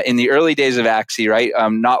 In the early days of Axie, right,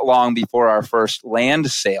 not long before our first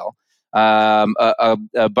land sale, a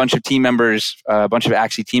bunch of team members, a bunch of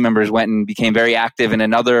Axie team members went and became very active in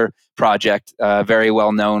another project, very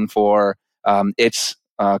well known for its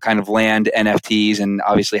kind of land NFTs, and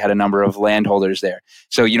obviously had a number of landholders there.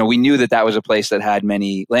 So, we knew that was a place that had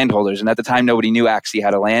many landholders. And at the time, nobody knew Axie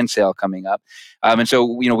had a land sale coming up. And so,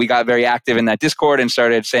 we got very active in that Discord and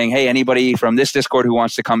started saying, hey, anybody from this Discord who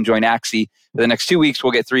wants to come join Axie, for the next 2 weeks,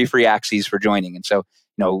 we'll get 3 free Axies for joining. And so,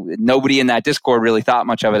 nobody in that Discord really thought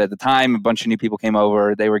much of it at the time. A bunch of new people came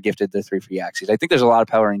over. They were gifted the 3 free Axies. I think there's a lot of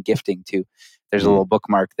power in gifting too. There's a little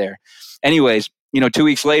bookmark there. Anyways, 2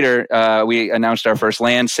 weeks later, we announced our first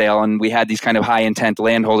land sale, and we had these kind of high intent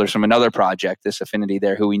landholders from another project, this affinity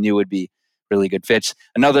there, who we knew would be really good fits.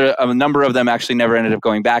 A number of them actually never ended up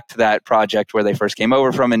going back to that project where they first came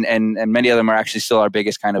over from, and many of them are actually still our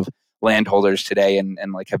biggest kind of landholders today, and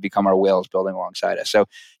like have become our whales building alongside us. So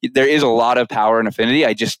there is a lot of power in affinity.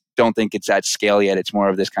 I just don't think it's at scale yet. It's more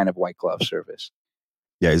of this kind of white glove service.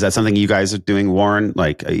 Yeah, is that something you guys are doing, Warren?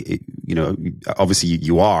 Like, obviously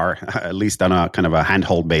you are, at least on a kind of a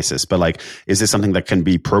handhold basis, but like, is this something that can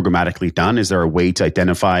be programmatically done? Is there a way to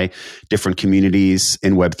identify different communities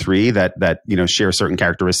in Web3 that share certain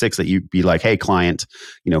characteristics that you'd be like, hey, client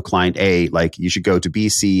A, like you should go to B,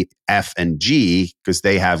 C, F, and G because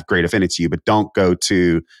they have great affinity to you, but don't go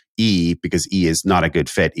to E because E is not a good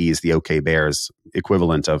fit. E is the OK Bears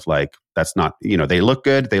equivalent of like, that's not, they look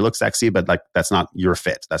good, they look sexy, but like, that's not your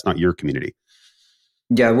fit. That's not your community.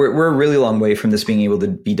 Yeah, we're a really long way from this being able to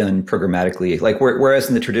be done programmatically. Like whereas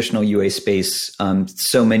in the traditional UA space,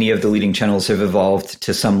 so many of the leading channels have evolved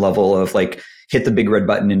to some level of like hit the big red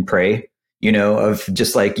button and pray. Of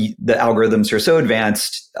just like the algorithms are so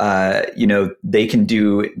advanced, they can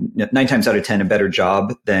do 9 times out of 10 a better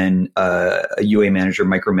job than a UA manager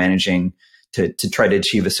micromanaging to try to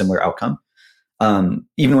achieve a similar outcome.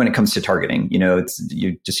 Even when it comes to targeting,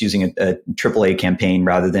 you're just using a AAA campaign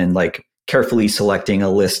rather than like carefully selecting a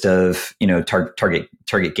list of,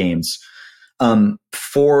 target games.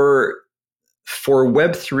 For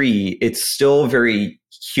Web3, it's still very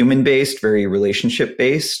human-based, very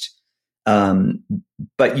relationship-based.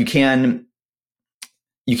 But you can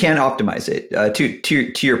optimize it.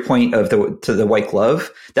 To your point of the white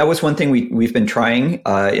glove, that was one thing we've been trying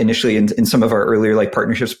initially in some of our earlier like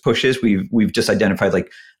partnerships pushes. We've just identified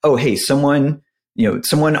like, oh hey, someone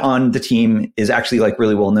on the team is actually like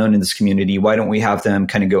really well known in this community. Why don't we have them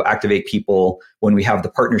kind of go activate people when we have the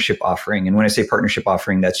partnership offering? And when I say partnership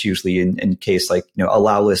offering, that's usually in case like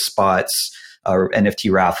allow list spots. Or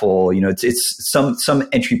NFT raffle, it's some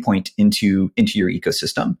entry point into your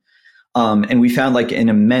ecosystem, and we found like an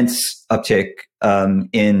immense uptick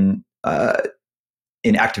in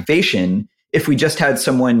activation if we just had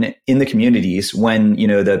someone in the communities when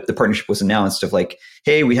the partnership was announced of like,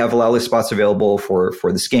 hey, we have allow list spots available for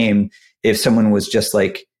this game. If someone was just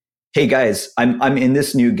like, hey guys, I'm in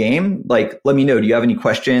this new game, like let me know. Do you have any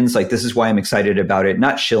questions? Like this is why I'm excited about it.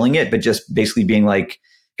 Not shilling it, but just basically being like,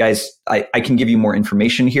 guys, I can give you more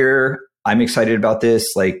information here. I'm excited about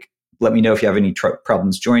this. Like, let me know if you have any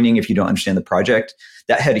problems joining, if you don't understand the project.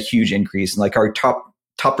 That had a huge increase. And like our top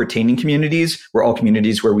retaining communities were all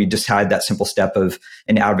communities where we just had that simple step of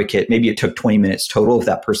an advocate. Maybe it took 20 minutes total of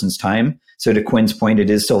that person's time. So to Quinn's point, it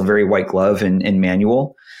is still very white glove and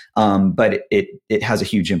manual, but it has a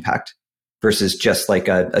huge impact versus just like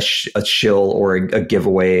a shill or a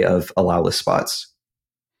giveaway of allow list spots.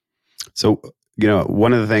 So,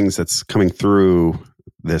 one of the things that's coming through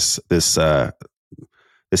this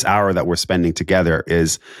hour that we're spending together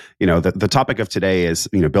is, the topic of today is,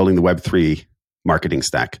 building the Web3 marketing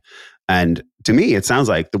stack. And to me, it sounds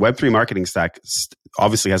like the Web3 marketing stack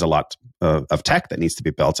obviously has a lot of tech that needs to be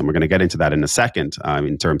built. And we're going to get into that in a second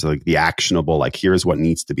in terms of like the actionable, like here's what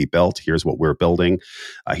needs to be built. Here's what we're building.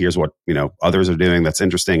 Here's what, others are doing that's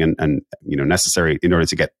interesting and necessary in order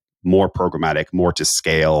to get more programmatic, more to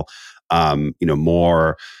scale,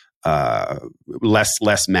 more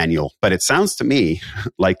less manual. But it sounds to me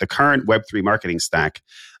like the current Web3 marketing stack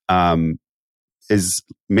is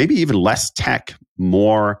maybe even less tech,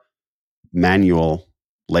 more manual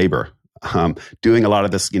labor. Doing a lot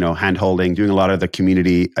of this, hand holding, doing a lot of the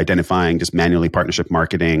community identifying, just manually partnership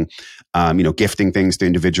marketing, gifting things to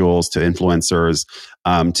individuals, to influencers,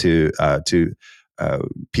 to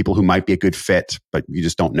people who might be a good fit, but you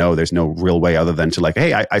just don't know. There's no real way other than to like,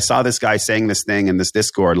 hey, I saw this guy saying this thing in this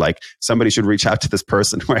Discord. Like somebody should reach out to this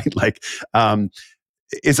person, right? Like,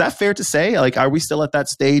 is that fair to say? Like, are we still at that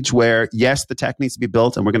stage where yes, the tech needs to be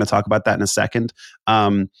built, and we're going to talk about that in a second.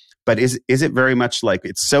 But is it very much like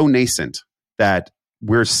it's so nascent that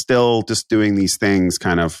we're still just doing these things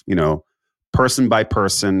kind of, person by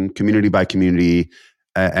person, community by community,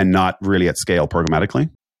 and not really at scale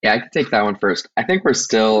programmatically? Yeah, I can take that one first. I think we're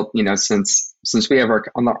still, since we have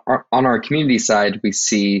on our community side, we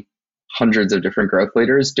see hundreds of different growth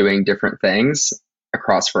leaders doing different things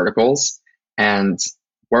across verticals. And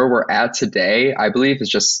where we're at today, I believe, is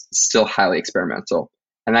just still highly experimental.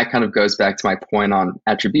 And that kind of goes back to my point on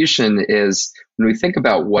attribution is when we think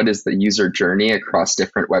about what is the user journey across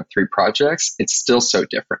different Web3 projects, it's still so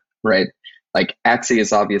different, right? Like Axie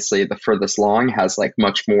is obviously the furthest along, has like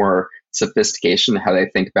much more sophistication in how they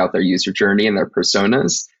think about their user journey and their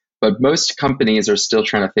personas. But most companies are still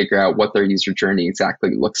trying to figure out what their user journey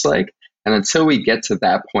exactly looks like. And until we get to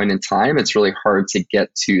that point in time, it's really hard to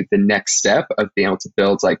get to the next step of being able to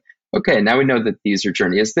build like, okay, now we know that the user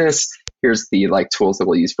journey is this. Here's the like tools that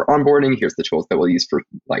we'll use for onboarding. Here's the tools that we'll use for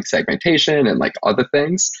like segmentation and like other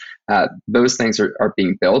things. Those things are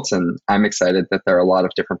being built, and I'm excited that there are a lot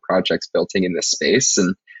of different projects building in this space.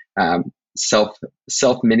 And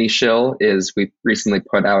self mini shill is we recently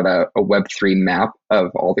put out a Web3 map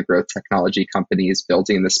of all the growth technology companies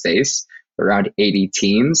building in the space, around 80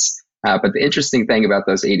 teams. But the interesting thing about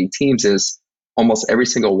those 80 teams is almost every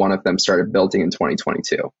single one of them started building in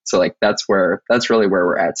 2022. So like that's really where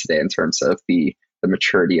we're at today in terms of the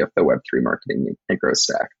maturity of the Web3 marketing and growth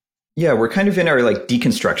stack. Yeah, we're kind of in our like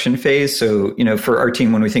deconstruction phase. So, for our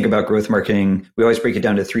team, when we think about growth marketing, we always break it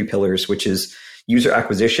down to 3 pillars, which is user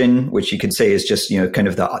acquisition, which you could say is just, kind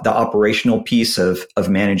of the operational piece of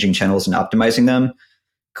managing channels and optimizing them.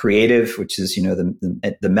 Creative, which is,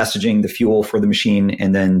 the messaging, the fuel for the machine,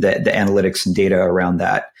 and then the analytics and data around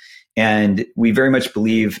that. And we very much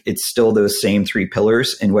believe it's still those same 3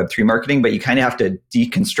 pillars in Web3 marketing, but you kind of have to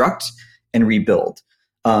deconstruct and rebuild.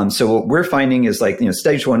 So what we're finding is like,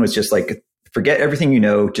 stage 1 was just like, forget everything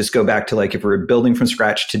just go back to like, if we're building from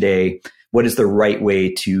scratch today, what is the right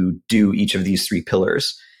way to do each of these 3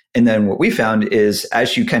 pillars? And then what we found is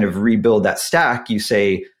as you kind of rebuild that stack, you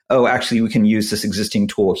say, oh, actually, we can use this existing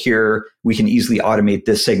tool here. We can easily automate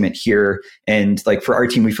this segment here. And like for our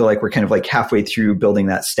team, we feel like we're kind of like halfway through building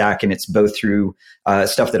that stack. And it's both through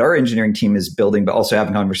stuff that our engineering team is building, but also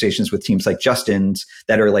having conversations with teams like Justin's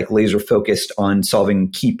that are like laser focused on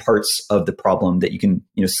solving key parts of the problem that you can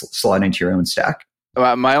slot into your own stack.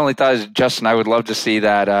 Well, my only thought is, Justin, I would love to see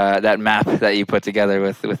that that map that you put together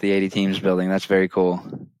with the 80 teams building. That's very cool.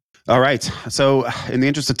 All right. So in the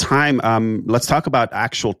interest of time, let's talk about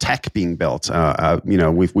actual tech being built.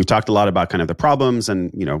 We've talked a lot about kind of the problems,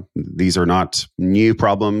 and, these are not new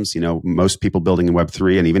problems. Most people building in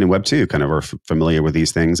Web3 and even in Web2 kind of are familiar with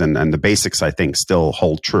these things. And the basics, I think, still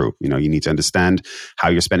hold true. You need to understand how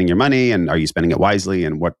you're spending your money, and are you spending it wisely,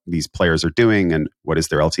 and what these players are doing, and what is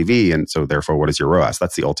their LTV. And so therefore, what is your ROAS?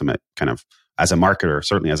 That's the ultimate kind of, as a marketer,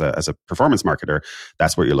 certainly as a performance marketer,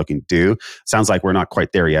 that's what you're looking to do. Sounds like we're not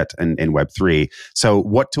quite there yet in Web3. So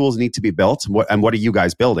what tools need to be built? What are you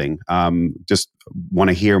guys building? Just want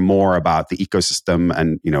to hear more about the ecosystem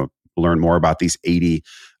and, learn more about these 80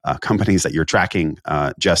 companies that you're tracking,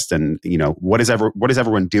 Justin. What is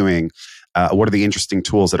everyone doing? What are the interesting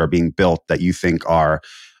tools that are being built that you think are,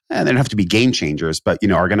 they don't have to be game changers, but,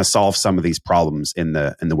 are going to solve some of these problems in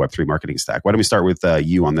the Web3 marketing stack? Why don't we start with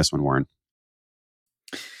you on this one, Warren?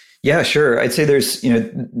 Yeah, sure. I'd say there's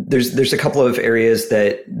a couple of areas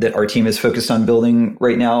that our team is focused on building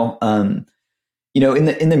right now.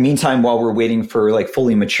 In the meantime, while we're waiting for like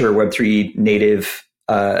fully mature Web3 native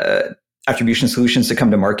attribution solutions to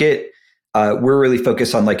come to market, we're really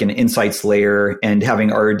focused on like an insights layer and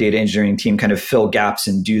having our data engineering team kind of fill gaps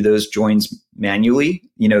and do those joins manually,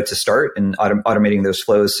 to start, and automating those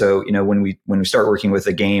flows. So, when we start working with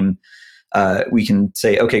a game, we can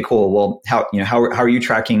say, okay, cool. Well, how are you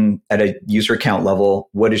tracking at a user account level?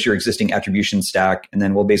 What is your existing attribution stack? And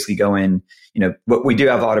then we'll basically go in, what we do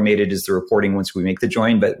have automated is the reporting once we make the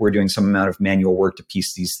join, but we're doing some amount of manual work to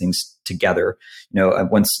piece these things together.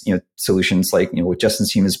 Once, solutions like, what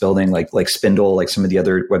Justin's team is building, like Spindle, like some of the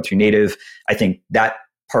other Web3 native, I think that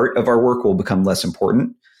part of our work will become less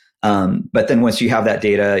important. But then once you have that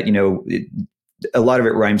data, a lot of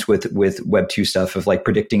it rhymes with Web2 stuff of like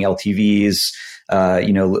predicting LTVs,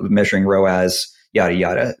 measuring ROAS, yada,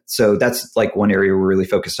 yada. So that's like one area we're really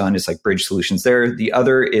focused on is like bridge solutions there. The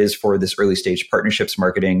other is for this early stage partnerships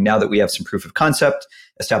marketing. Now that we have some proof of concept,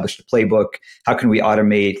 established a playbook, how can we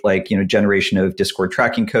automate like, generation of Discord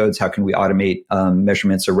tracking codes? How can we automate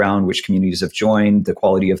measurements around which communities have joined, the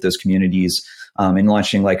quality of those communities? And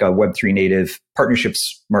launching like a Web3 native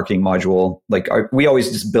partnerships marketing module. Like we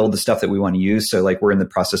always just build the stuff that we want to use. So like we're in the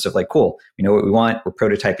process of like, cool, we know what we want. We're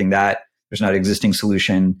prototyping that. There's not an existing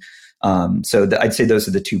solution. I'd say those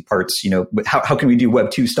are the 2 parts. How can we do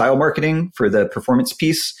Web2 style marketing for the performance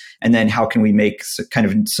piece? And then how can we make kind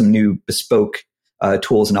of some new bespoke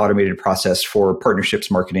tools and automated process for partnerships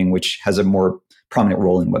marketing, which has a more prominent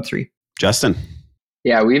role in Web3? Justin.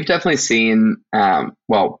 Yeah, we've definitely seen,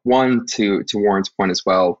 one, to Warren's point as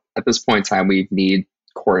well, at this point in time, we need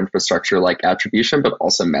core infrastructure like attribution, but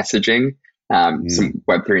also messaging, some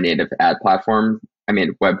Web3 native ad platform,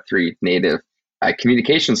 Web3 native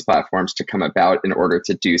communications platforms to come about in order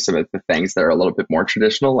to do some of the things that are a little bit more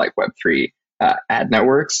traditional, like Web3 ad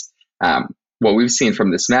networks. What we've seen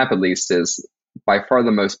from this map, at least, is by far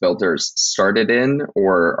the most builders started in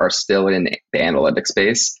or are still in the analytics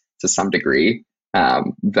space to some degree.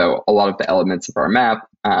 Though a lot of the elements of our map,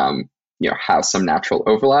 have some natural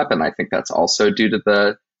overlap, and I think that's also due to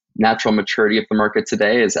the natural maturity of the market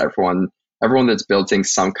today. Is everyone that's building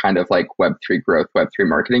some kind of like Web3 growth, Web3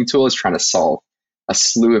 marketing tool is trying to solve a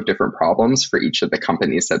slew of different problems for each of the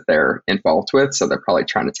companies that they're involved with. So they're probably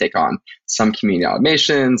trying to take on some community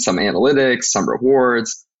automation, some analytics, some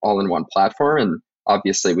rewards, all in one platform. And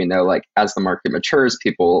obviously, we know like as the market matures,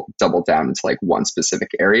 people double down into like one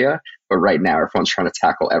specific area. But right now, everyone's trying to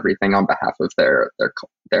tackle everything on behalf of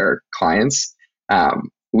their clients.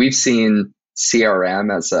 We've seen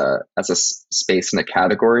CRM as a space and a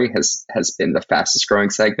category has been the fastest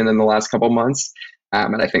growing segment in the last couple of months,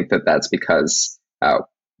 and I think that that's because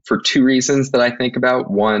for two reasons that I think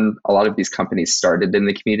about. One, a lot of these companies started in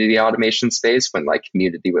the community automation space when like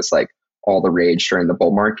community was like all the rage during the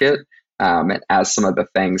bull market. And as some of the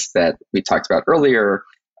things that we talked about earlier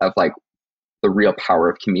of like the real power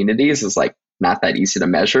of communities is like not that easy to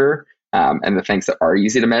measure. And the things that are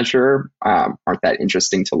easy to measure aren't that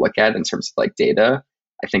interesting to look at in terms of like data.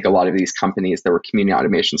 I think a lot of these companies that were community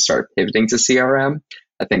automation started pivoting to CRM.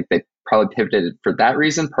 I think they probably pivoted for that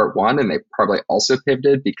reason, part one, and they probably also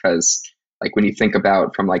pivoted because like when you think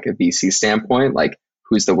about from like a VC standpoint, like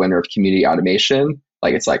who's the winner of community automation?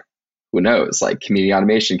 Like it's like, who knows? Like community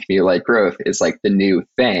automation, community-led growth is like the new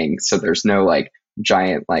thing. So there's no like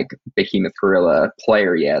giant like behemoth gorilla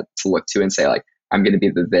player yet to look to and say like, I'm going to be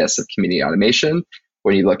the this of community automation.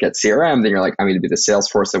 When you look at CRM, then you're like, I'm going to be the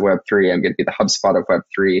Salesforce of Web3. I'm going to be the HubSpot of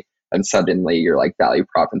Web3. And suddenly your like value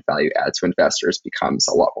prop and value add to investors becomes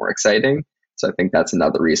a lot more exciting. So I think that's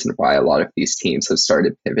another reason why a lot of these teams have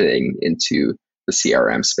started pivoting into the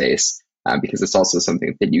CRM space, because it's also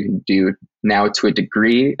something that you can do now to a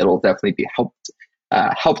degree. It'll definitely be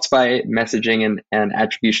helped by messaging and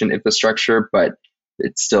attribution infrastructure, but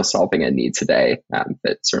it's still solving a need today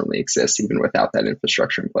that certainly exists even without that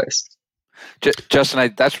infrastructure in place.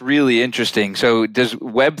 Justin, that's really interesting. So does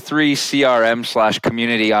Web3 CRM /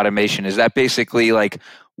 community automation, is that basically like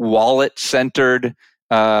wallet-centered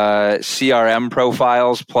CRM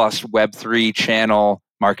profiles plus Web3 channel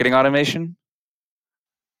marketing automation?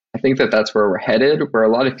 I think that that's where we're headed. Where a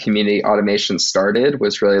lot of community automation started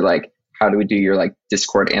was really like, how do we do your like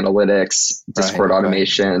Discord analytics, Discord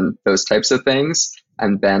automation, those types of things.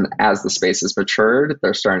 And then as the space has matured,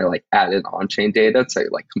 they're starting to like add in on-chain data to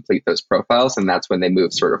like complete those profiles. And that's when they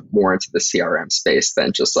move sort of more into the CRM space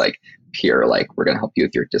than just like pure, like we're going to help you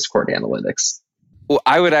with your Discord analytics. Well,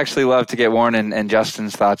 I would actually love to get Warren and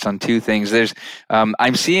Justin's thoughts on two things. There's,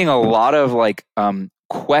 I'm seeing a lot of like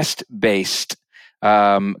quest-based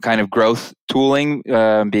kind of growth tooling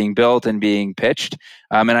being built and being pitched.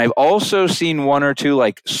 And I've also seen one or two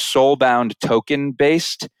like soulbound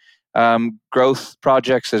token-based growth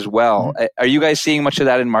projects as well. Mm-hmm. Are you guys seeing much of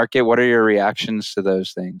that in market? What are your reactions to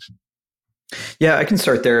those things? Yeah, I can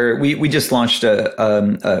start there. We just launched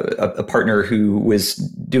a partner who was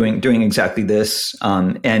doing exactly this,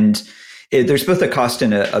 and there's both a cost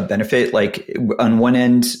and a benefit. Like on one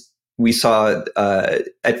end, we saw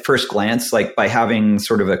at first glance, like by having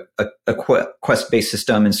sort of a quest-based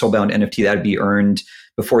system and soulbound NFT that'd be earned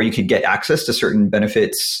before you could get access to certain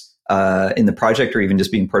benefits in the project or even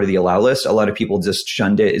just being part of the allow list. A lot of people just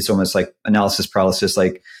shunned it. It's almost like analysis paralysis.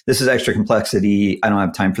 Like this is extra complexity. I don't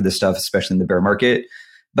have time for this stuff, especially in the bear market.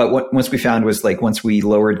 But once we found was like, once we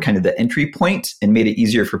lowered kind of the entry point and made it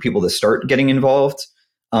easier for people to start getting involved,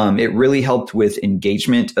 it really helped with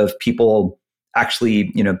engagement of people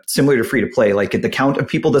actually, similar to free to play. Like the count of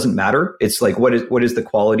people doesn't matter. It's like, what is the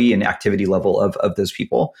quality and activity level of those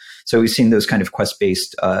people? So we've seen those kind of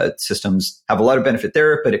quest-based systems have a lot of benefit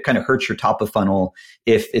there, but it kind of hurts your top of funnel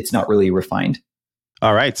if it's not really refined.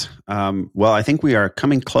 All right. Well, I think we are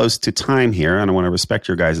coming close to time here, and I want to respect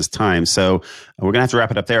your guys' time. So we're going to have to wrap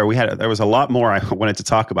it up there. There was a lot more I wanted to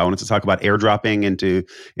talk about. I wanted to talk about airdropping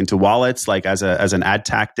into wallets, like as an ad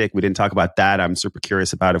tactic. We didn't talk about that. I'm super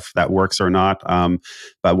curious about if that works or not.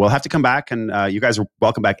 But we'll have to come back, and you guys are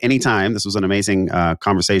welcome back anytime. This was an amazing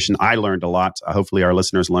conversation. I learned a lot. Hopefully our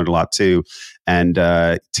listeners learned a lot too. And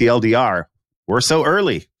TLDR, we're so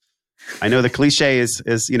early. I know the cliche is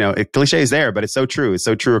cliche is there, but it's so true. It's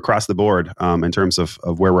so true across the board in terms of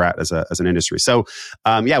where we're at as an industry. So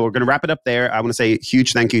we're going to wrap it up there. I want to say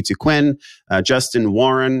huge thank you to Quinn, Justin,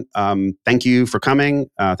 Warren. Thank you for coming.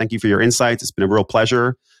 Thank you for your insights. It's been a real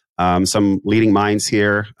pleasure. Some leading minds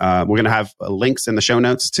here. We're going to have links in the show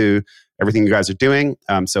notes to everything you guys are doing.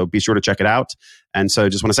 So be sure to check it out. And so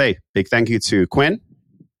just want to say big thank you to Quinn.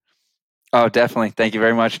 Oh, definitely. Thank you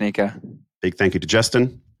very much, Nico. Big thank you to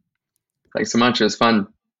Justin. Thanks so much. It was fun.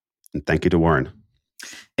 And thank you to Warren.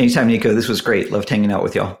 Anytime, Nico. This was great. Loved hanging out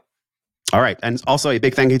with y'all. All right. And also a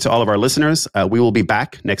big thank you to all of our listeners. We will be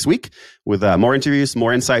back next week with more interviews,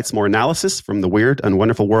 more insights, more analysis from the weird and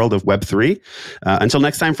wonderful world of Web3. Until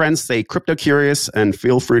next time, friends, stay crypto curious and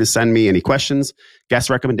feel free to send me any questions, guest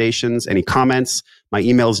recommendations, any comments. My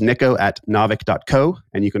email is nico@novik.co,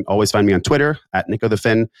 and you can always find me on Twitter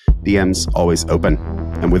 @NicoTheFin. DMs always open.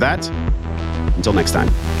 And with that, until next time.